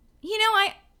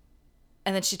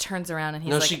 and then she turns around and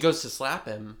he's like... No, she goes to slap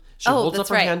him. She holds up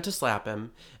her hand to slap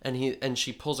him, and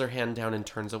she pulls her hand down and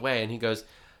turns away. And he goes,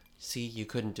 see, you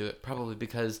couldn't do it. Probably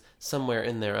because somewhere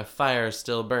in there a fire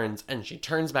still burns. And she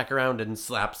turns back around and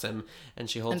slaps him. And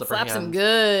she holds up her hand. Slaps him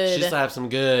good. She slaps him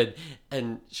good.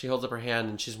 And she holds up her hand,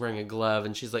 and she's wearing a glove.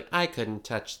 And she's like, I couldn't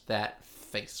touch that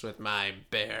face with my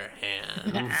bare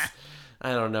hands.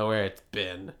 I don't know where it's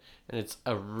been. And it's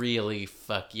a really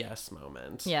fuck yes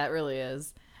moment. Yeah, it really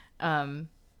is. And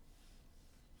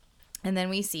then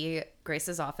we see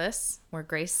Grace's office, where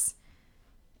Grace,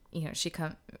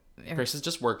 Grace is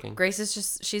just working.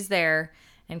 She's there,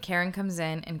 and Karen comes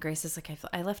in, and Grace is like,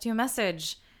 I left you a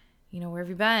message. Where have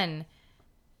you been?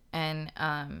 And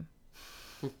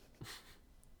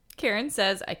Karen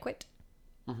says, I quit.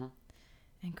 Mm-hmm.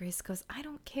 And Grace goes, I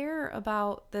don't care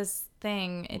about this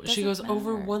thing. She goes, matter.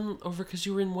 over because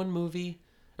you were in one movie,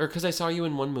 or because I saw you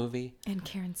in one movie. And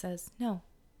Karen says, no.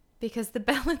 Because the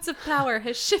balance of power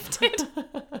has shifted.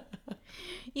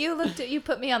 You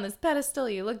put me on this pedestal.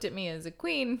 You looked at me as a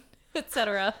queen,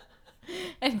 etc.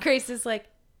 And Grace is like,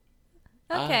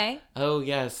 okay. Oh,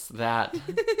 yes, that.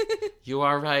 You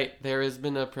are right. There has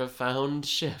been a profound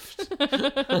shift.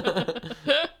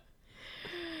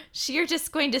 You're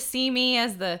just going to see me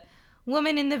as the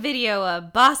woman in the video, a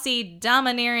bossy,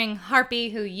 domineering harpy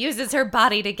who uses her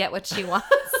body to get what she wants.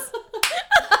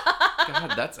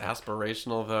 God, that's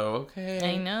aspirational, though.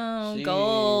 Okay. I know. Jeez.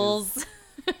 Goals.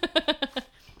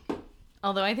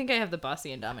 Although I think I have the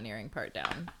bossy and domineering part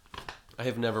down. I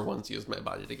have never once used my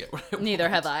body to get what I want. Neither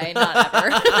have I. Not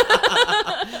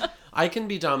ever. I can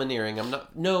be domineering.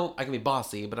 I can be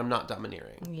bossy, but I'm not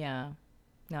domineering. Yeah.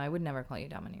 No, I would never call you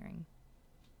domineering.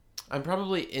 I'm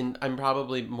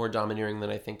probably more domineering than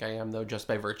I think I am, though, just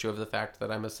by virtue of the fact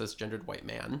that I'm a cisgendered white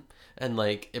man. And,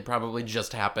 it probably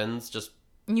just happens,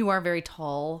 You are very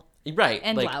tall. Right.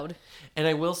 And loud. And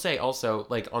I will say also,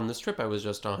 on this trip I was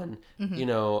just on,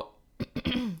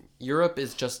 Europe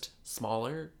is just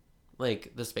smaller.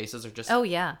 The spaces are just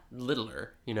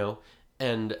littler,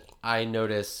 And I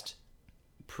noticed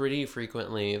pretty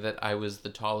frequently that I was the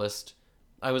tallest.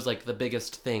 I was, the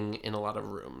biggest thing in a lot of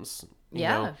rooms. You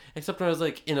know? Except when I was,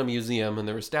 in a museum and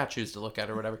there were statues to look at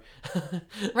or whatever.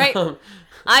 Right.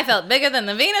 I felt bigger than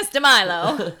the Venus de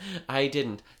Milo. I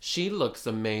didn't. She looks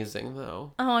amazing,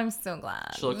 though. Oh, I'm so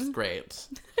glad. She looks great.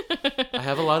 I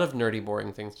have a lot of nerdy,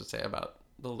 boring things to say about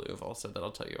the Louvre also that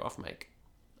I'll tell you off mic.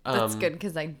 That's good,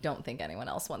 because I don't think anyone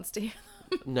else wants to hear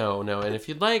them. No. And if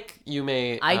you'd like, you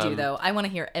may... I do, though. I want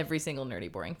to hear every single nerdy,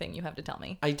 boring thing you have to tell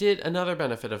me. I did... Another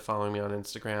benefit of following me on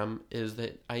Instagram is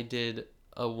that I did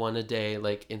a one-a-day,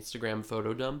 Instagram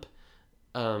photo dump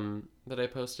that I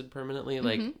posted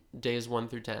permanently, days 1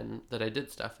 through 10 that I did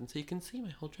stuff. And so you can see my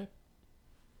whole trip.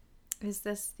 Is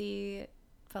this the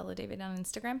Follow David on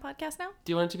Instagram podcast now?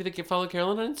 Do you want it to be the Follow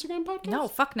Carolyn on Instagram podcast? No,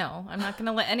 fuck no. I'm not going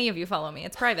to let any of you follow me.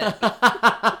 It's private.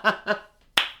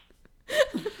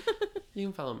 You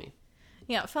can follow me.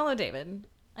 Yeah, follow David.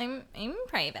 I'm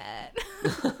private.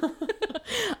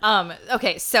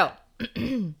 Okay, so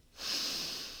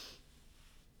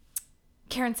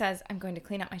Karen says, I'm going to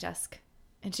clean up my desk.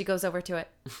 And she goes over to it,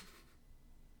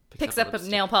 picks up a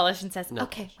lipstick nail polish and says, Nail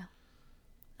okay, polish. well,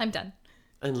 I'm done.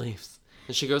 and leaves.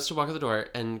 And she goes to walk out the door,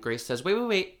 and Grace says,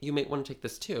 wait, you might want to take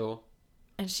this too.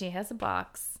 And she has a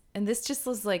box. And this just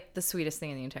was like the sweetest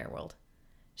thing in the entire world.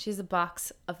 She has a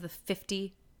box of the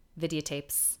 50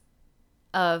 videotapes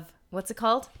of, what's it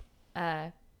called?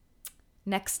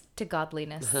 Next to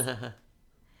Godliness.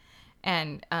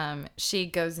 And she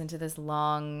goes into this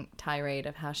long tirade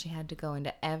of how she had to go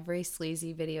into every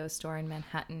sleazy video store in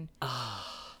Manhattan.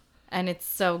 And it's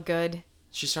so good.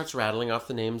 She starts rattling off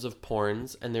the names of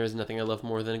porns, and there is nothing I love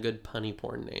more than a good punny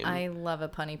porn name. I love a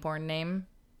punny porn name.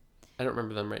 I don't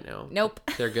remember them right now. Nope.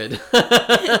 They're good.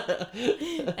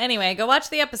 Anyway, go watch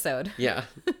the episode. Yeah.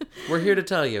 We're here to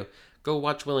tell you. Go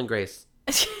watch Will and Grace.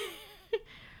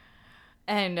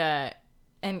 And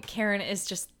Karen is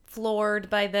just floored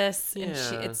by this. And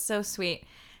Yeah. it's so sweet.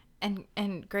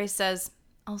 And Grace says,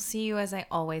 I'll see you as I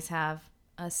always have.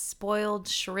 A spoiled,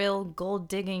 shrill,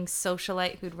 gold-digging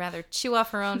socialite who'd rather chew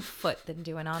off her own foot than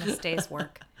do an honest day's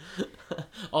work.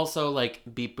 Also, like,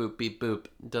 beep boop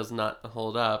does not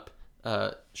hold up.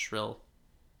 Shrill.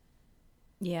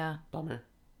 Yeah, Bummer.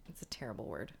 it's a terrible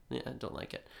word. Yeah, I don't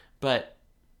like it. But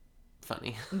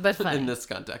funny. But funny. In this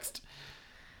context.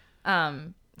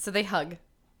 So they hug.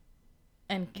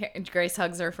 And Grace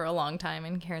hugs her for a long time.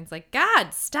 And Karen's like,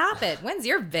 God, stop it. When's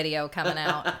your video coming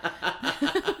out?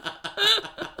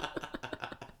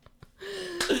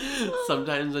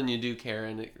 Sometimes when you do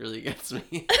Karen, it really gets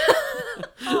me.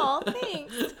 Oh,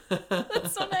 thanks.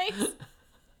 That's so nice.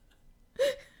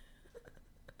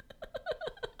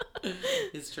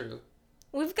 It's true.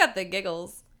 We've got the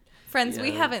giggles. Friends,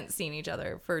 we Yeah. haven't seen each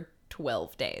other for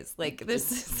 12 days. Like,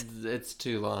 this is... It's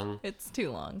too long. It's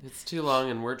too long. It's too long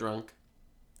and we're drunk.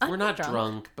 I'm we're not drunk.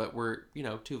 drunk, but we're,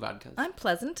 2 vodkas. I'm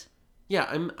pleasant. Yeah,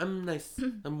 I'm nice.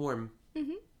 I'm warm.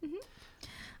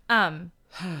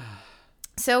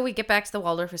 So we get back to the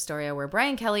Waldorf Astoria where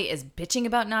Brian Kelly is bitching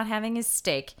about not having his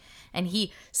steak, and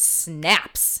he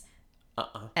snaps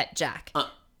at Jack.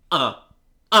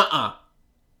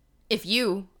 If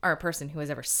you are a person who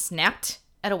has ever snapped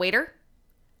at a waiter,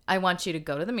 I want you to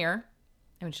go to the mirror.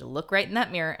 I want you to look right in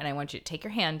that mirror, and I want you to take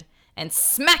your hand and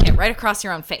smack it right across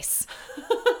your own face.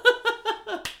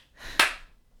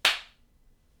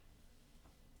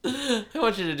 I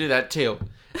want you to do that too.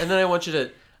 And then I want you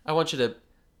to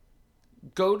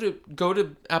go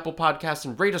to Apple Podcasts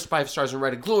and rate us 5 stars and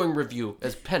write a glowing review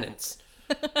as penance.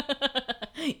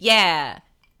 Yeah.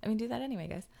 I mean, do that anyway,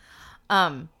 guys.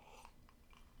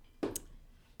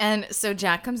 And so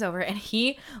Jack comes over and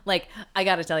he, like, I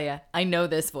gotta tell you, I know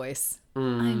this voice.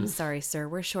 I'm sorry, sir.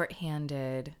 We're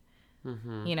short-handed.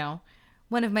 Mm-hmm. You know,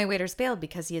 one of my waiters bailed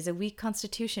because he has a weak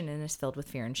constitution and is filled with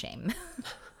fear and shame.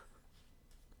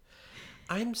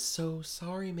 I'm so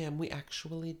sorry, ma'am. We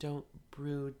actually don't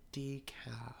brew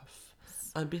decaf.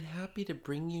 I'd be happy to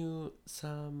bring you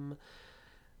some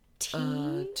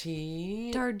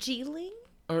tea. Darjeeling?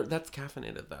 Or that's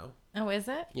caffeinated though. Oh, is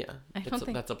it? Yeah, don't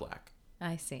think- that's a black.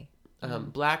 I see.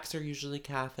 Blacks are usually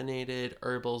caffeinated.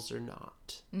 Herbals are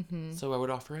not. Mm-hmm. So I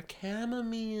would offer a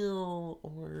chamomile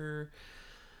or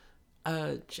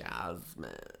a jasmine.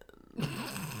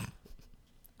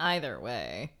 Either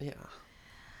way. Yeah.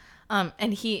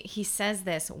 And he says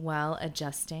this while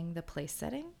adjusting the place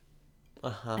setting.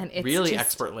 And it's really just-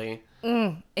 expertly.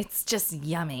 It's just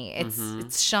yummy.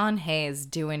 It's Sean Hayes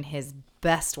doing his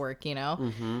best work, you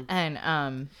know?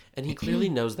 And he clearly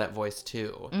knows that voice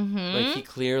too. Like he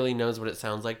clearly knows what it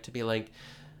sounds like to be like,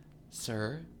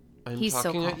 "Sir, I'm He's so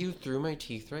talking at calm. you through my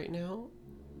teeth right now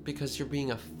because you're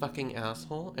being a fucking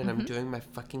asshole and I'm doing my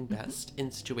fucking best in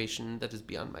a situation that is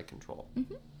beyond my control."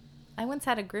 I once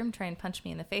had a groom try and punch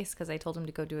me in the face because I told him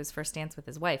to go do his first dance with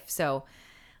his wife. So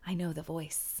I know the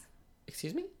voice.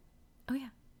 Excuse me? Oh, yeah.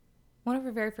 One of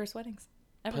her very first weddings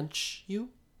ever. Punch you?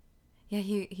 Yeah,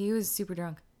 he was super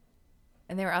drunk.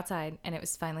 And they were outside, and it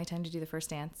was finally time to do the first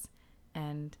dance.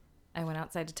 And I went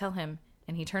outside to tell him,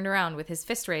 and he turned around with his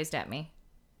fist raised at me.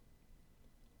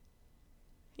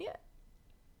 Yeah.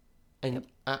 And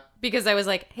Because I was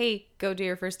like, hey, go do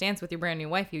your first dance with your brand new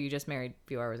wife who you just married a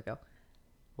few hours ago.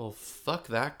 well, fuck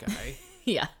that guy.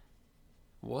 Yeah.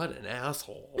 What an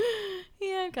asshole.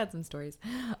 Yeah, I've got some stories.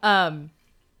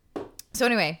 So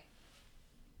anyway,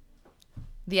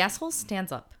 the asshole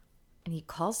stands up and he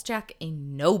calls Jack a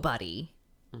nobody.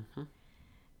 Mm-hmm.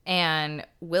 And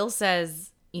Will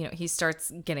says, he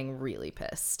starts getting really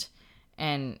pissed.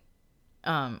 And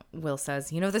Will says,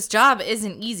 this job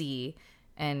isn't easy.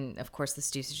 And of course, the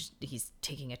Stu, he's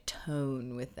taking a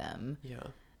tone with them. Yeah.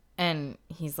 And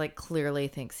he's like, clearly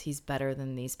thinks he's better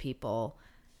than these people.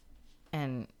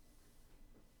 And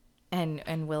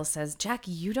Will says, Jack,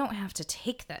 you don't have to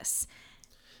take this.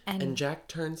 And Jack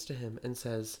turns to him and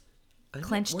says, I'm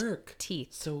clenched at work.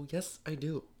 Teeth. So yes, I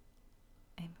do.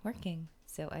 I'm working,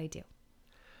 so I do.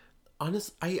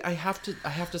 Honest, I have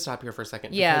to stop here for a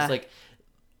second. Yeah. Because, like,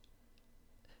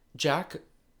 Jack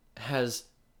has,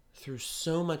 through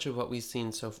so much of what we've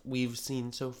seen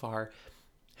so far,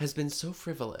 has been so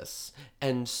frivolous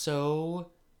and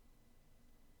so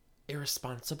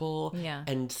irresponsible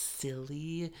and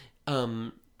silly.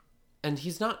 And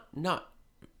he's not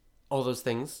all those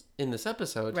things in this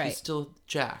episode. Right. He's still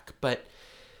Jack, but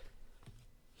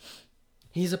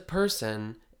he's a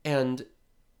person, and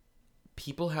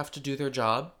people have to do their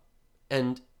job,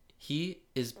 and he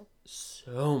is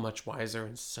so much wiser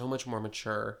and so much more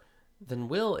mature than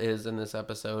Will is in this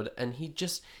episode, and he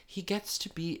gets to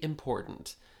be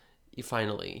important.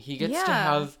 Finally, he gets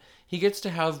to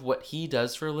have what he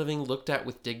does for a living looked at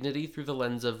with dignity through the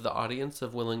lens of the audience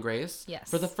of Will and Grace. Yes.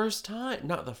 For the first time,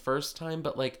 not the first time,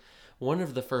 but like one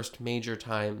of the first major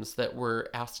times that we're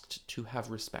asked to have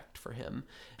respect for him.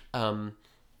 And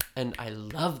I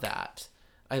love that.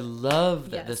 I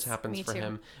love that this happens for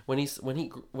him. When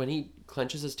he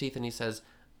clenches his teeth and he says,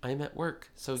 I'm at work,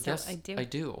 so yes, I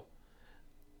do.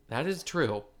 That is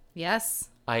true. Yes.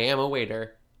 I am a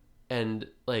waiter, and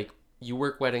like, you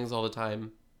work weddings all the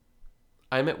time.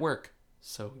 I'm at work,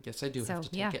 so yes, I do have to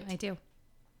take it. I do.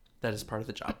 That is part of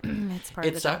the job. It's part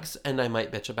of the job. It sucks, and I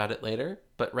might bitch about it later,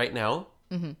 but right now,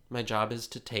 my job is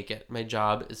to take it. My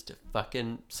job is to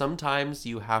fucking... Sometimes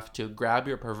you have to grab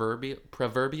your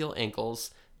proverbial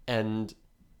ankles and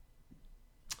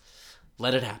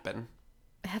let it happen.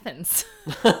 Heavens.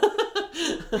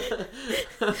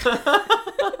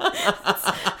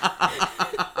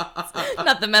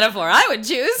 Not the metaphor I would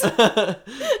choose.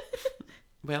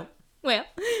 Well,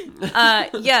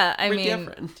 yeah, I mean,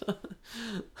 different.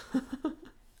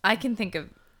 I can think of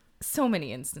so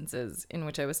many instances in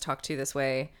which I was talked to this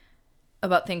way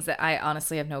about things that I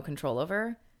honestly have no control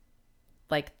over.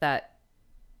 Like that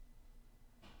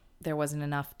there wasn't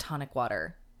enough tonic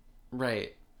water.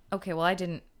 Right. Okay, well, I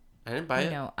didn't buy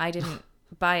it. I didn't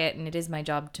buy it, and it is my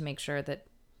job to make sure that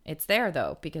it's there,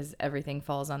 though, because everything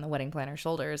falls on the wedding planner's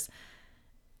shoulders.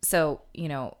 So, you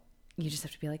just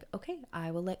have to be like, okay,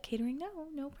 I will let catering know,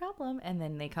 no problem. And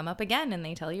then they come up again and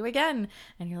they tell you again.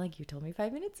 And you're like, you told me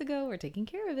 5 minutes ago, we're taking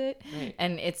care of it. Right.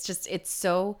 And it's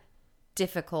so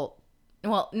difficult.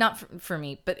 Well, not for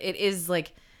me, but it is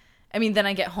like, I mean, then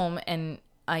I get home and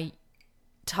I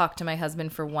talk to my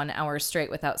husband for 1 hour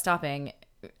straight without stopping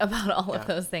about all of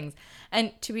those things.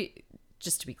 And to be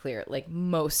clear, like,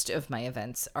 most of my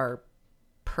events are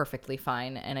perfectly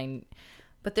fine.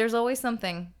 But there's always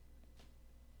something.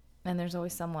 And there's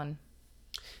always someone.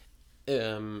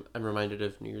 I'm reminded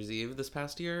of New Year's Eve this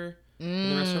past year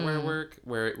in the restaurant where I work,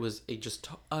 where it was a just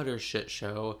utter shit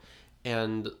show.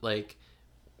 And, like,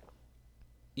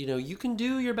 you can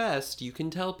do your best. You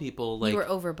can tell people, like... You were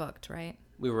overbooked, right?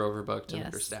 We were overbooked and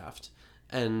understaffed.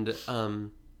 And,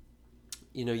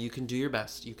 you can do your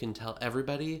best. You can tell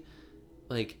everybody,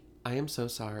 like, I am so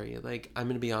sorry. Like, I'm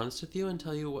going to be honest with you and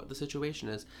tell you what the situation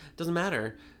is. It doesn't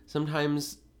matter.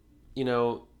 Sometimes,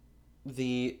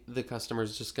 the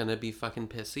customer's just going to be fucking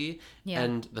pissy. Yeah.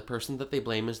 And the person that they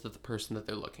blame is the person that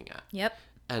they're looking at. Yep.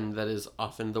 And that is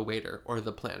often the waiter or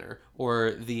the planner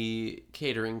or the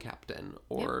catering captain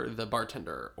or the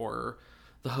bartender or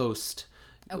the host.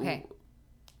 Okay.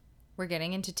 We're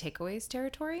getting into takeaways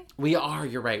territory? We are.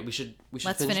 You're right. We should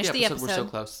Let's finish the episode. We're so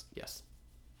close. Yes.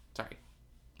 Sorry.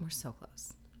 We're so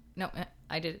close. No,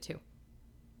 I did it too.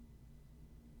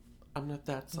 I'm not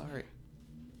that sorry.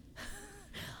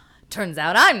 Turns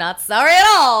out I'm not sorry at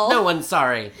all. No one's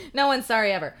sorry. No one's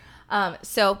sorry ever.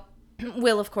 So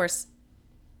Will, of course,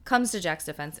 comes to Jack's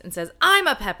defense and says, I'm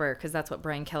a pepper, because that's what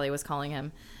Brian Kelly was calling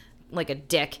him. Like a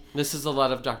dick. This is a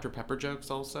lot of Dr. Pepper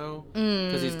jokes also.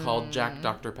 Because he's called Jack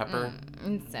Dr. Pepper.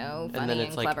 So funny and then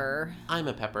it's clever. Like, I'm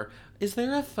a pepper. Is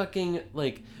there a fucking,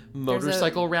 like,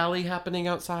 motorcycle rally happening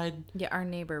outside? Yeah, our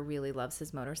neighbor really loves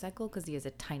his motorcycle because he has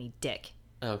a tiny dick.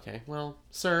 Okay, well,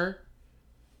 sir,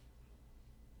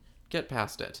 get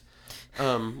past it.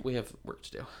 We have work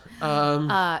to do.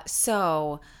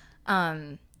 So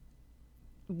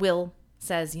Will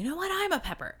says, you know what? I'm a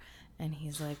pepper. And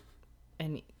he's like,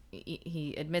 and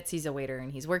he admits he's a waiter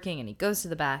and he's working, and he goes to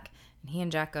the back And he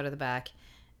and Jack go to the back,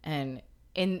 and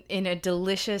in a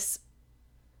delicious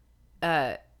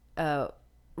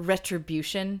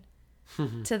retribution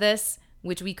to this,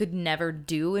 which we could never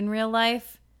do in real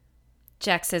life,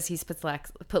 Jack says he's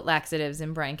put laxatives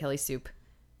in Brian Kelly's soup.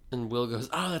 And Will goes,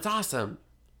 "Oh, that's awesome."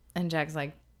 And Jack's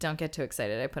like, "Don't get too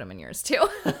excited. I put them in yours too."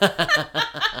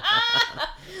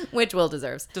 Which Will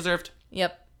deserves. Deserved.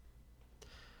 Yep.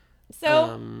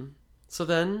 So So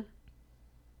then,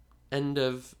 end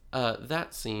of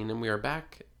that scene, and we are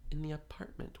back in the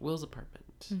apartment, Will's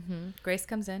apartment. Grace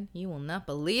comes in. "You will not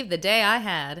believe the day I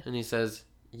had." And he says,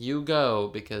 "You go,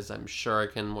 because I'm sure I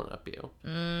can one-up you."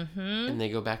 Mm-hmm. And they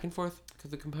go back and forth to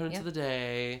the components of the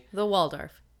day. The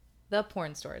Waldorf, the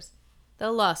porn stores,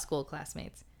 the law school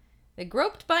classmates, the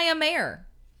groped by a mayor,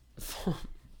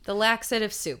 the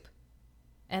laxative soup.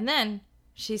 And then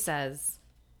she says,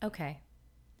 "Okay,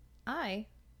 I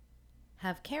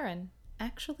have Karen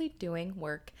actually doing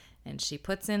work." And she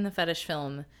puts in the fetish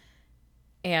film,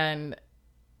 and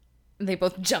they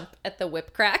both jump at the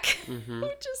whip crack,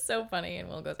 which is so funny. And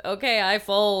Will goes, "Okay, I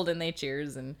fold," and they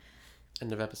cheers. And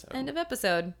End of episode. end of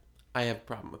episode. I have a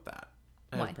problem with that.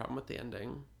 I Why? have a problem with the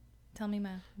ending. Tell me,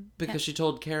 Ma. Because she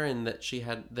told Karen that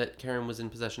Karen was in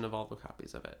possession of all the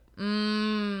copies of it.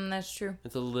 That's true.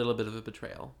 It's a little bit of a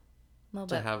betrayal A little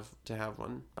to bit. have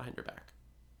one behind her back.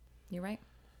 You're right.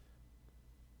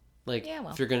 Like, Yeah,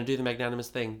 well. if you're gonna do the magnanimous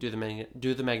thing, do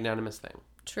the magnanimous thing.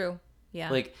 True. Yeah.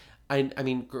 Like, I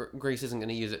mean, Grace isn't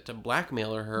gonna use it to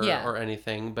blackmail her Yeah. or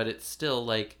anything, but it's still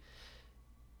like,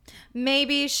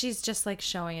 maybe she's just like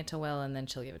showing it to Will, and then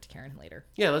she'll give it to Karen later.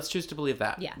 yeah, let's choose to believe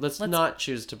that. Yeah, let's not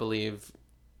choose to believe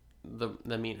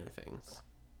the meaner things.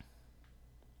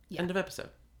 Yeah. End of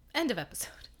episode. End of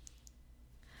episode.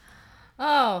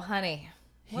 Oh, honey.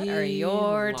 What are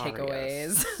your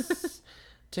takeaways?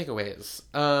 Takeaways.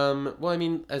 Well, I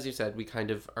mean, as you said, we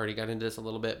kind of already got into this a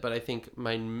little bit, but I think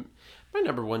my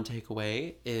number one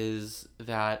takeaway is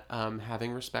that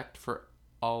having respect for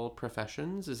all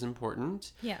professions is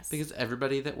important. Yes. Because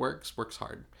everybody that works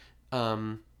hard.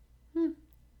 Well,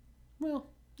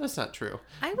 that's not true.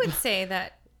 I would say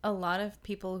that a lot of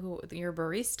people who, your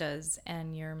baristas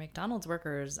and your McDonald's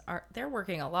workers, they're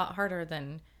working a lot harder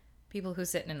than people who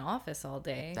sit in an office all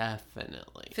day.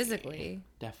 Definitely. Physically.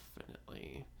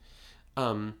 Definitely.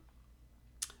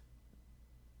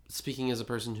 Speaking as a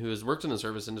person who has worked in the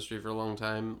service industry for a long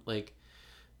time, like,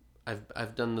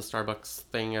 I've done the Starbucks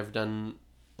thing, I've done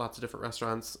lots of different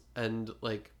restaurants, and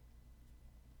like,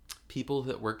 people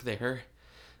that work there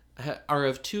are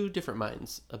of two different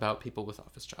minds about people with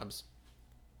office jobs.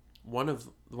 One of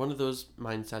those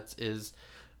mindsets is,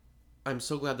 I'm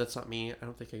so glad that's not me. I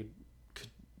don't think I could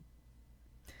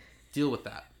deal with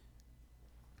that.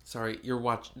 Sorry,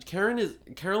 Carolyn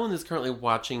is currently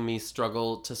watching me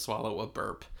struggle to swallow a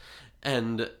burp,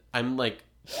 and I'm like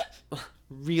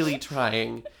really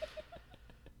trying.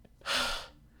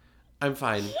 I'm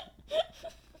fine.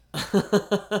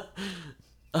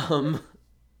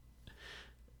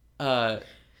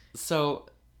 So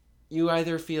you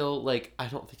either feel like, I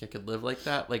don't think I could live like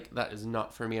that is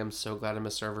not for me, I'm so glad I'm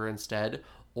a server instead,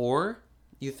 or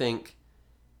you think,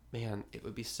 man, it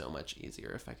would be so much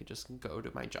easier if I could just go to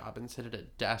my job and sit at a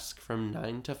desk from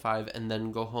 9 to 5 and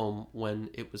then go home when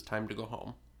it was time to go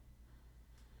home.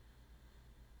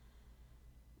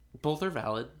 Both are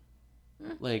valid.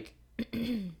 Like,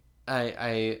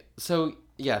 so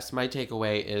yes, my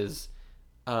takeaway is,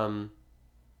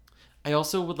 I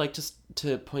also would like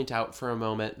to point out for a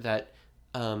moment that,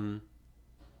 the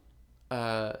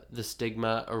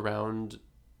stigma around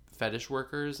fetish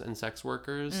workers and sex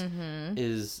workers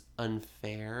is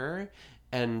unfair,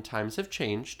 and times have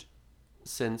changed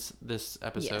since this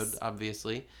episode, Yes.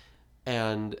 obviously,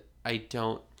 and I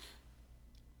don't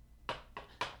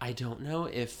know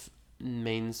if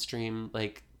mainstream,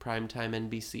 like, primetime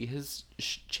NBC has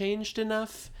changed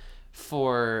enough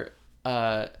for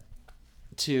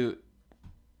to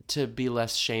be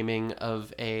less shaming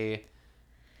of a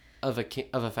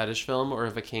fetish film or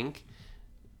of a kink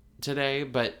today,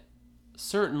 but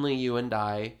certainly you and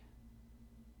I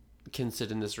can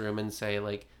sit in this room and say,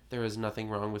 like, there is nothing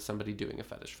wrong with somebody doing a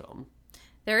fetish film.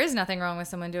 There is nothing wrong with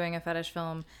someone doing a fetish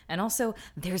film, and also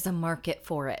there's a market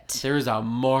for it. There's a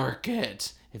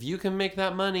market. If you can make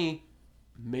that money,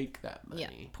 make that money. Yeah,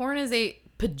 porn is a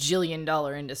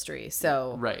bajillion-dollar industry,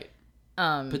 so Right.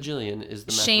 Bajillion is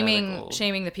the mathematical.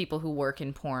 shaming the people who work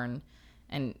in porn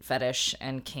and fetish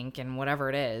and kink and whatever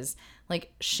it is,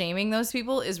 like, shaming those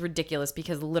people is ridiculous,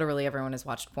 because literally everyone has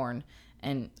watched porn,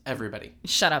 and Everybody.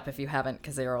 shut up if you haven't,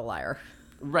 because they're a liar.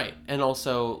 Right. And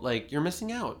also, like, you're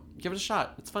missing out. Give it a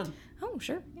shot. It's fun. Oh,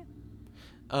 sure. Yeah.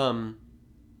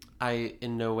 I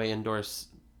in no way endorse,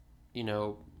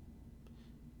 There's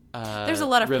a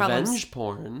lot of revenge problems.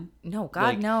 porn. No,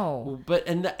 God, no. But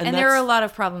And there are a lot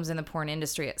of problems in the porn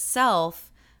industry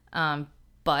itself.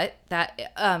 But that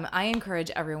I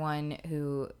encourage everyone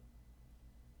who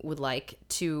would like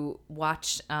to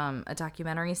watch a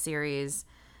documentary series,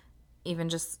 even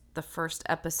just the first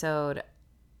episode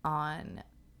on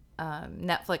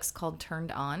Netflix called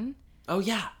Turned On. Oh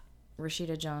yeah,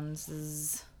 Rashida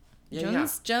Jones's. Yeah.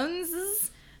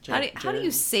 Jones's. How do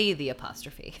you say the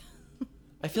apostrophe?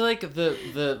 I feel like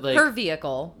the Her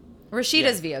vehicle,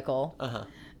 Rashida's vehicle,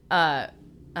 Uh-huh.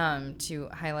 to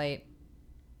highlight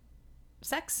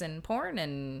sex and porn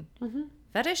and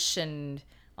fetish and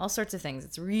all sorts of things.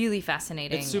 It's really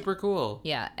fascinating. It's super cool.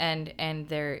 Yeah, and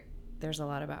there's a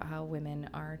lot about how women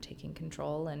are taking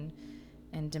control and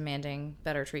demanding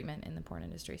better treatment in the porn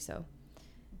industry. So,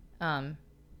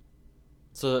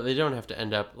 So that they don't have to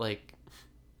end up like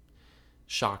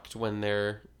shocked when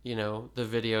they're, the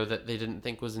video that they didn't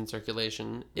think was in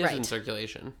circulation is in Right.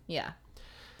 circulation. yeah.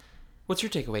 What's your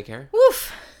takeaway, Kara?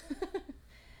 Woof.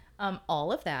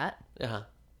 All of that. Uh-huh.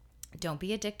 Don't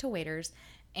be a dick to waiters,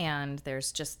 and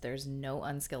there's no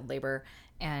unskilled labor,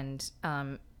 and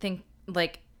think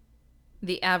like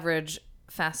the average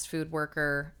fast food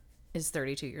worker is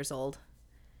 32 years old.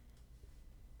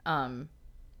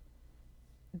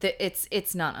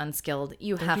 It's not unskilled.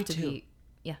 You have to 32. be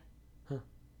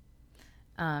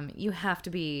you have to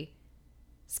be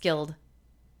skilled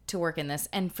to work in this.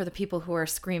 And for the people who are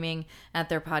screaming at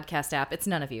their podcast app, it's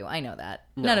none of you. I know that.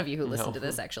 None of you who listen to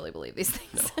this actually believe these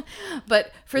things.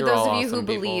 But for You're those all of you who awesome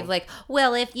believe, people. like,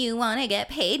 well, if you want to get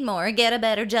paid more, get a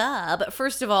better job.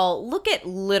 First of all, look at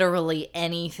literally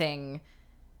anything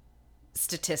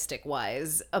statistic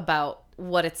wise about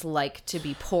what it's like to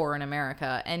be poor in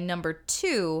America. And number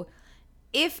two,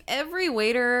 if every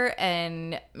waiter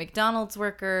and McDonald's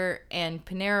worker and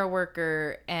Panera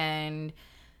worker and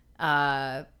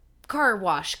car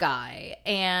wash guy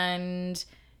and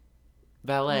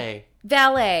Valet.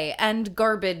 valet and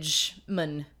garbage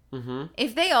man, Mm-hmm.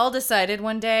 if they all decided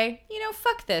one day,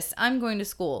 fuck this, I'm going to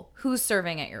school, who's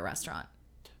serving at your restaurant?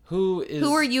 Who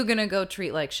Who are you going to go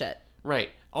treat like shit?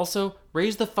 Right. Also,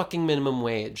 raise the fucking minimum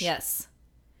wage. Yes.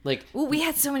 Like, Ooh, we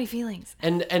had so many feelings.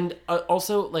 and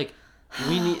also, like,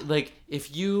 we need, like,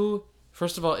 if you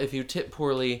tip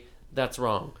poorly, that's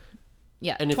wrong.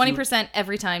 Yeah, And if 20%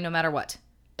 every time, no matter what.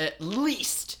 At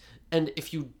least. And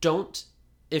if you don't,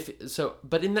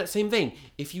 but in that same vein,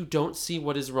 if you don't see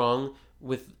what is wrong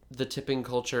with the tipping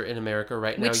culture in America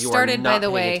right now, Which you started, are by not the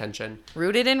paying way, attention.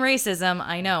 Rooted in racism.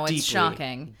 I know, it's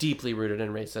shocking. Deeply rooted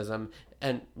in racism.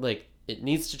 And, like, it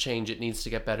needs to change. It needs to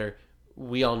get better.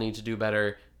 We all need to do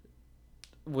better.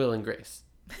 Will and Grace.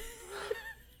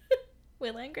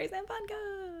 Will and Grace and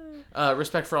vodka.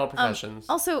 Respect for all professions.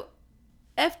 Also,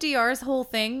 FDR's whole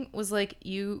thing was like,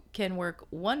 you can work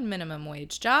one minimum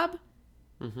wage job.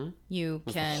 Mm-hmm. You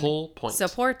can the whole point.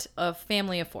 support a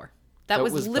family of four. That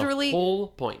was literally the whole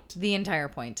point. the entire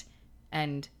point.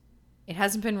 And it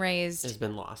hasn't been raised It's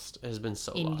been lost. It has been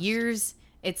so in lost. years.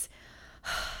 It's...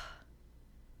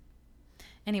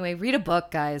 Anyway, read a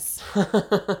book, guys.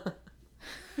 Oh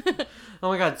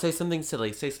my god, say something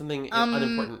silly. Say something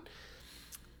unimportant.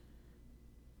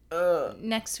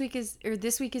 This week is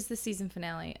the season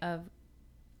finale of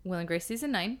Will and Grace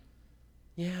season 9.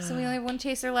 Yeah. So we only have one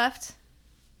chaser left.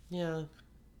 Yeah.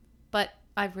 But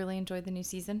I've really enjoyed the new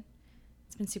season.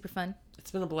 It's been super fun.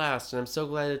 It's been a blast, and I'm so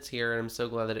glad it's here, and I'm so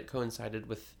glad that it coincided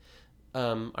with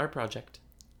our project.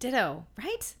 Ditto,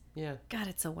 right? Yeah. God,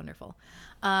 it's so wonderful.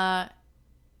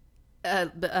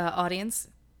 Audience,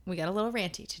 we got a little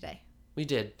ranty today. We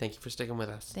did. Thank you for sticking with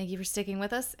us. Thank you for sticking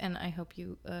with us, and I hope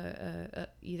you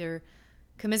either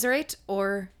commiserate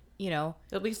or,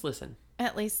 At least listen.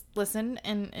 at least listen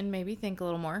and maybe think a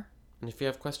little more. And if you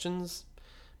have questions,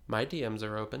 my DMs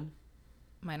are open.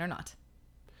 Mine are not.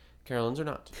 Carolyn's are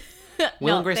not.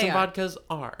 Will and Grace they and are. Vodkas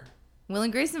are. Will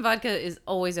and Grace and Vodka is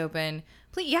always open.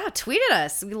 Please, tweet at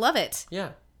us. We love it. Yeah.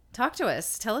 Talk to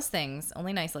us. Tell us things,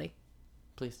 only nicely.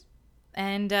 Please.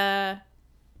 And, is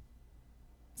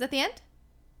that the end?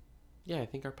 Yeah, I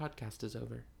think our podcast is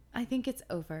over. I think it's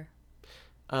over.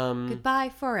 Mm. Goodbye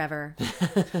forever.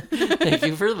 Thank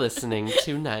you for listening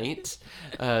tonight,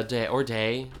 day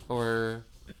or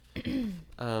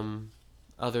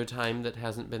other time that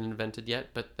hasn't been invented yet,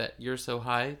 but that you're so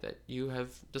high that you have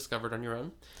discovered on your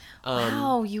own.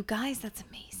 Wow, you guys, that's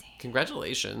amazing.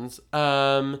 Congratulations.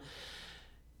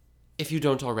 If you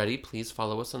don't already, please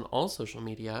follow us on all social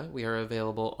media. We are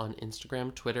available on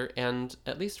Instagram, Twitter, and,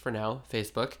 at least for now,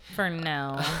 Facebook. For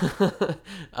now.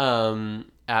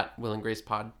 At Will and Grace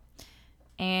Pod.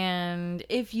 And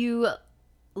if you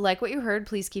like what you heard,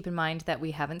 please keep in mind that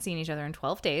we haven't seen each other in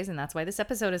 12 days, and that's why this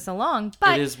episode is so long.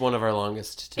 But it is one of our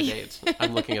longest to date.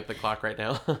 I'm looking at the clock right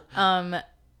now.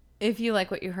 If you like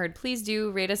what you heard, please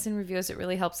do rate us and review us. It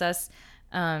really helps us.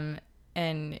 And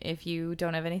if you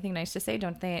don't have anything nice to say,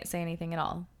 don't say anything at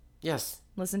all. Yes.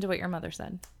 Listen to what your mother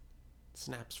said.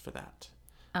 Snaps for that.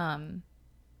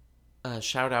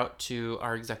 Shout out to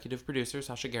our executive producer,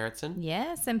 Sasha Gerritsen.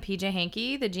 Yes, and PJ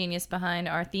Hankey, the genius behind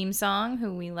our theme song,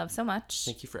 who we love so much.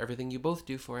 Thank you for everything you both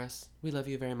do for us. We love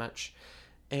you very much.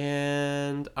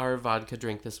 And our vodka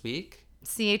drink this week.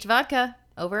 CH Vodka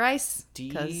over ice.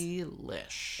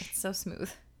 Delish. It's so smooth.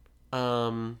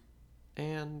 And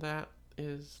that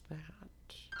is that.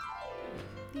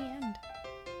 The end.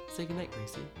 Say goodnight,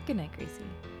 Gracie. Good night, Gracie.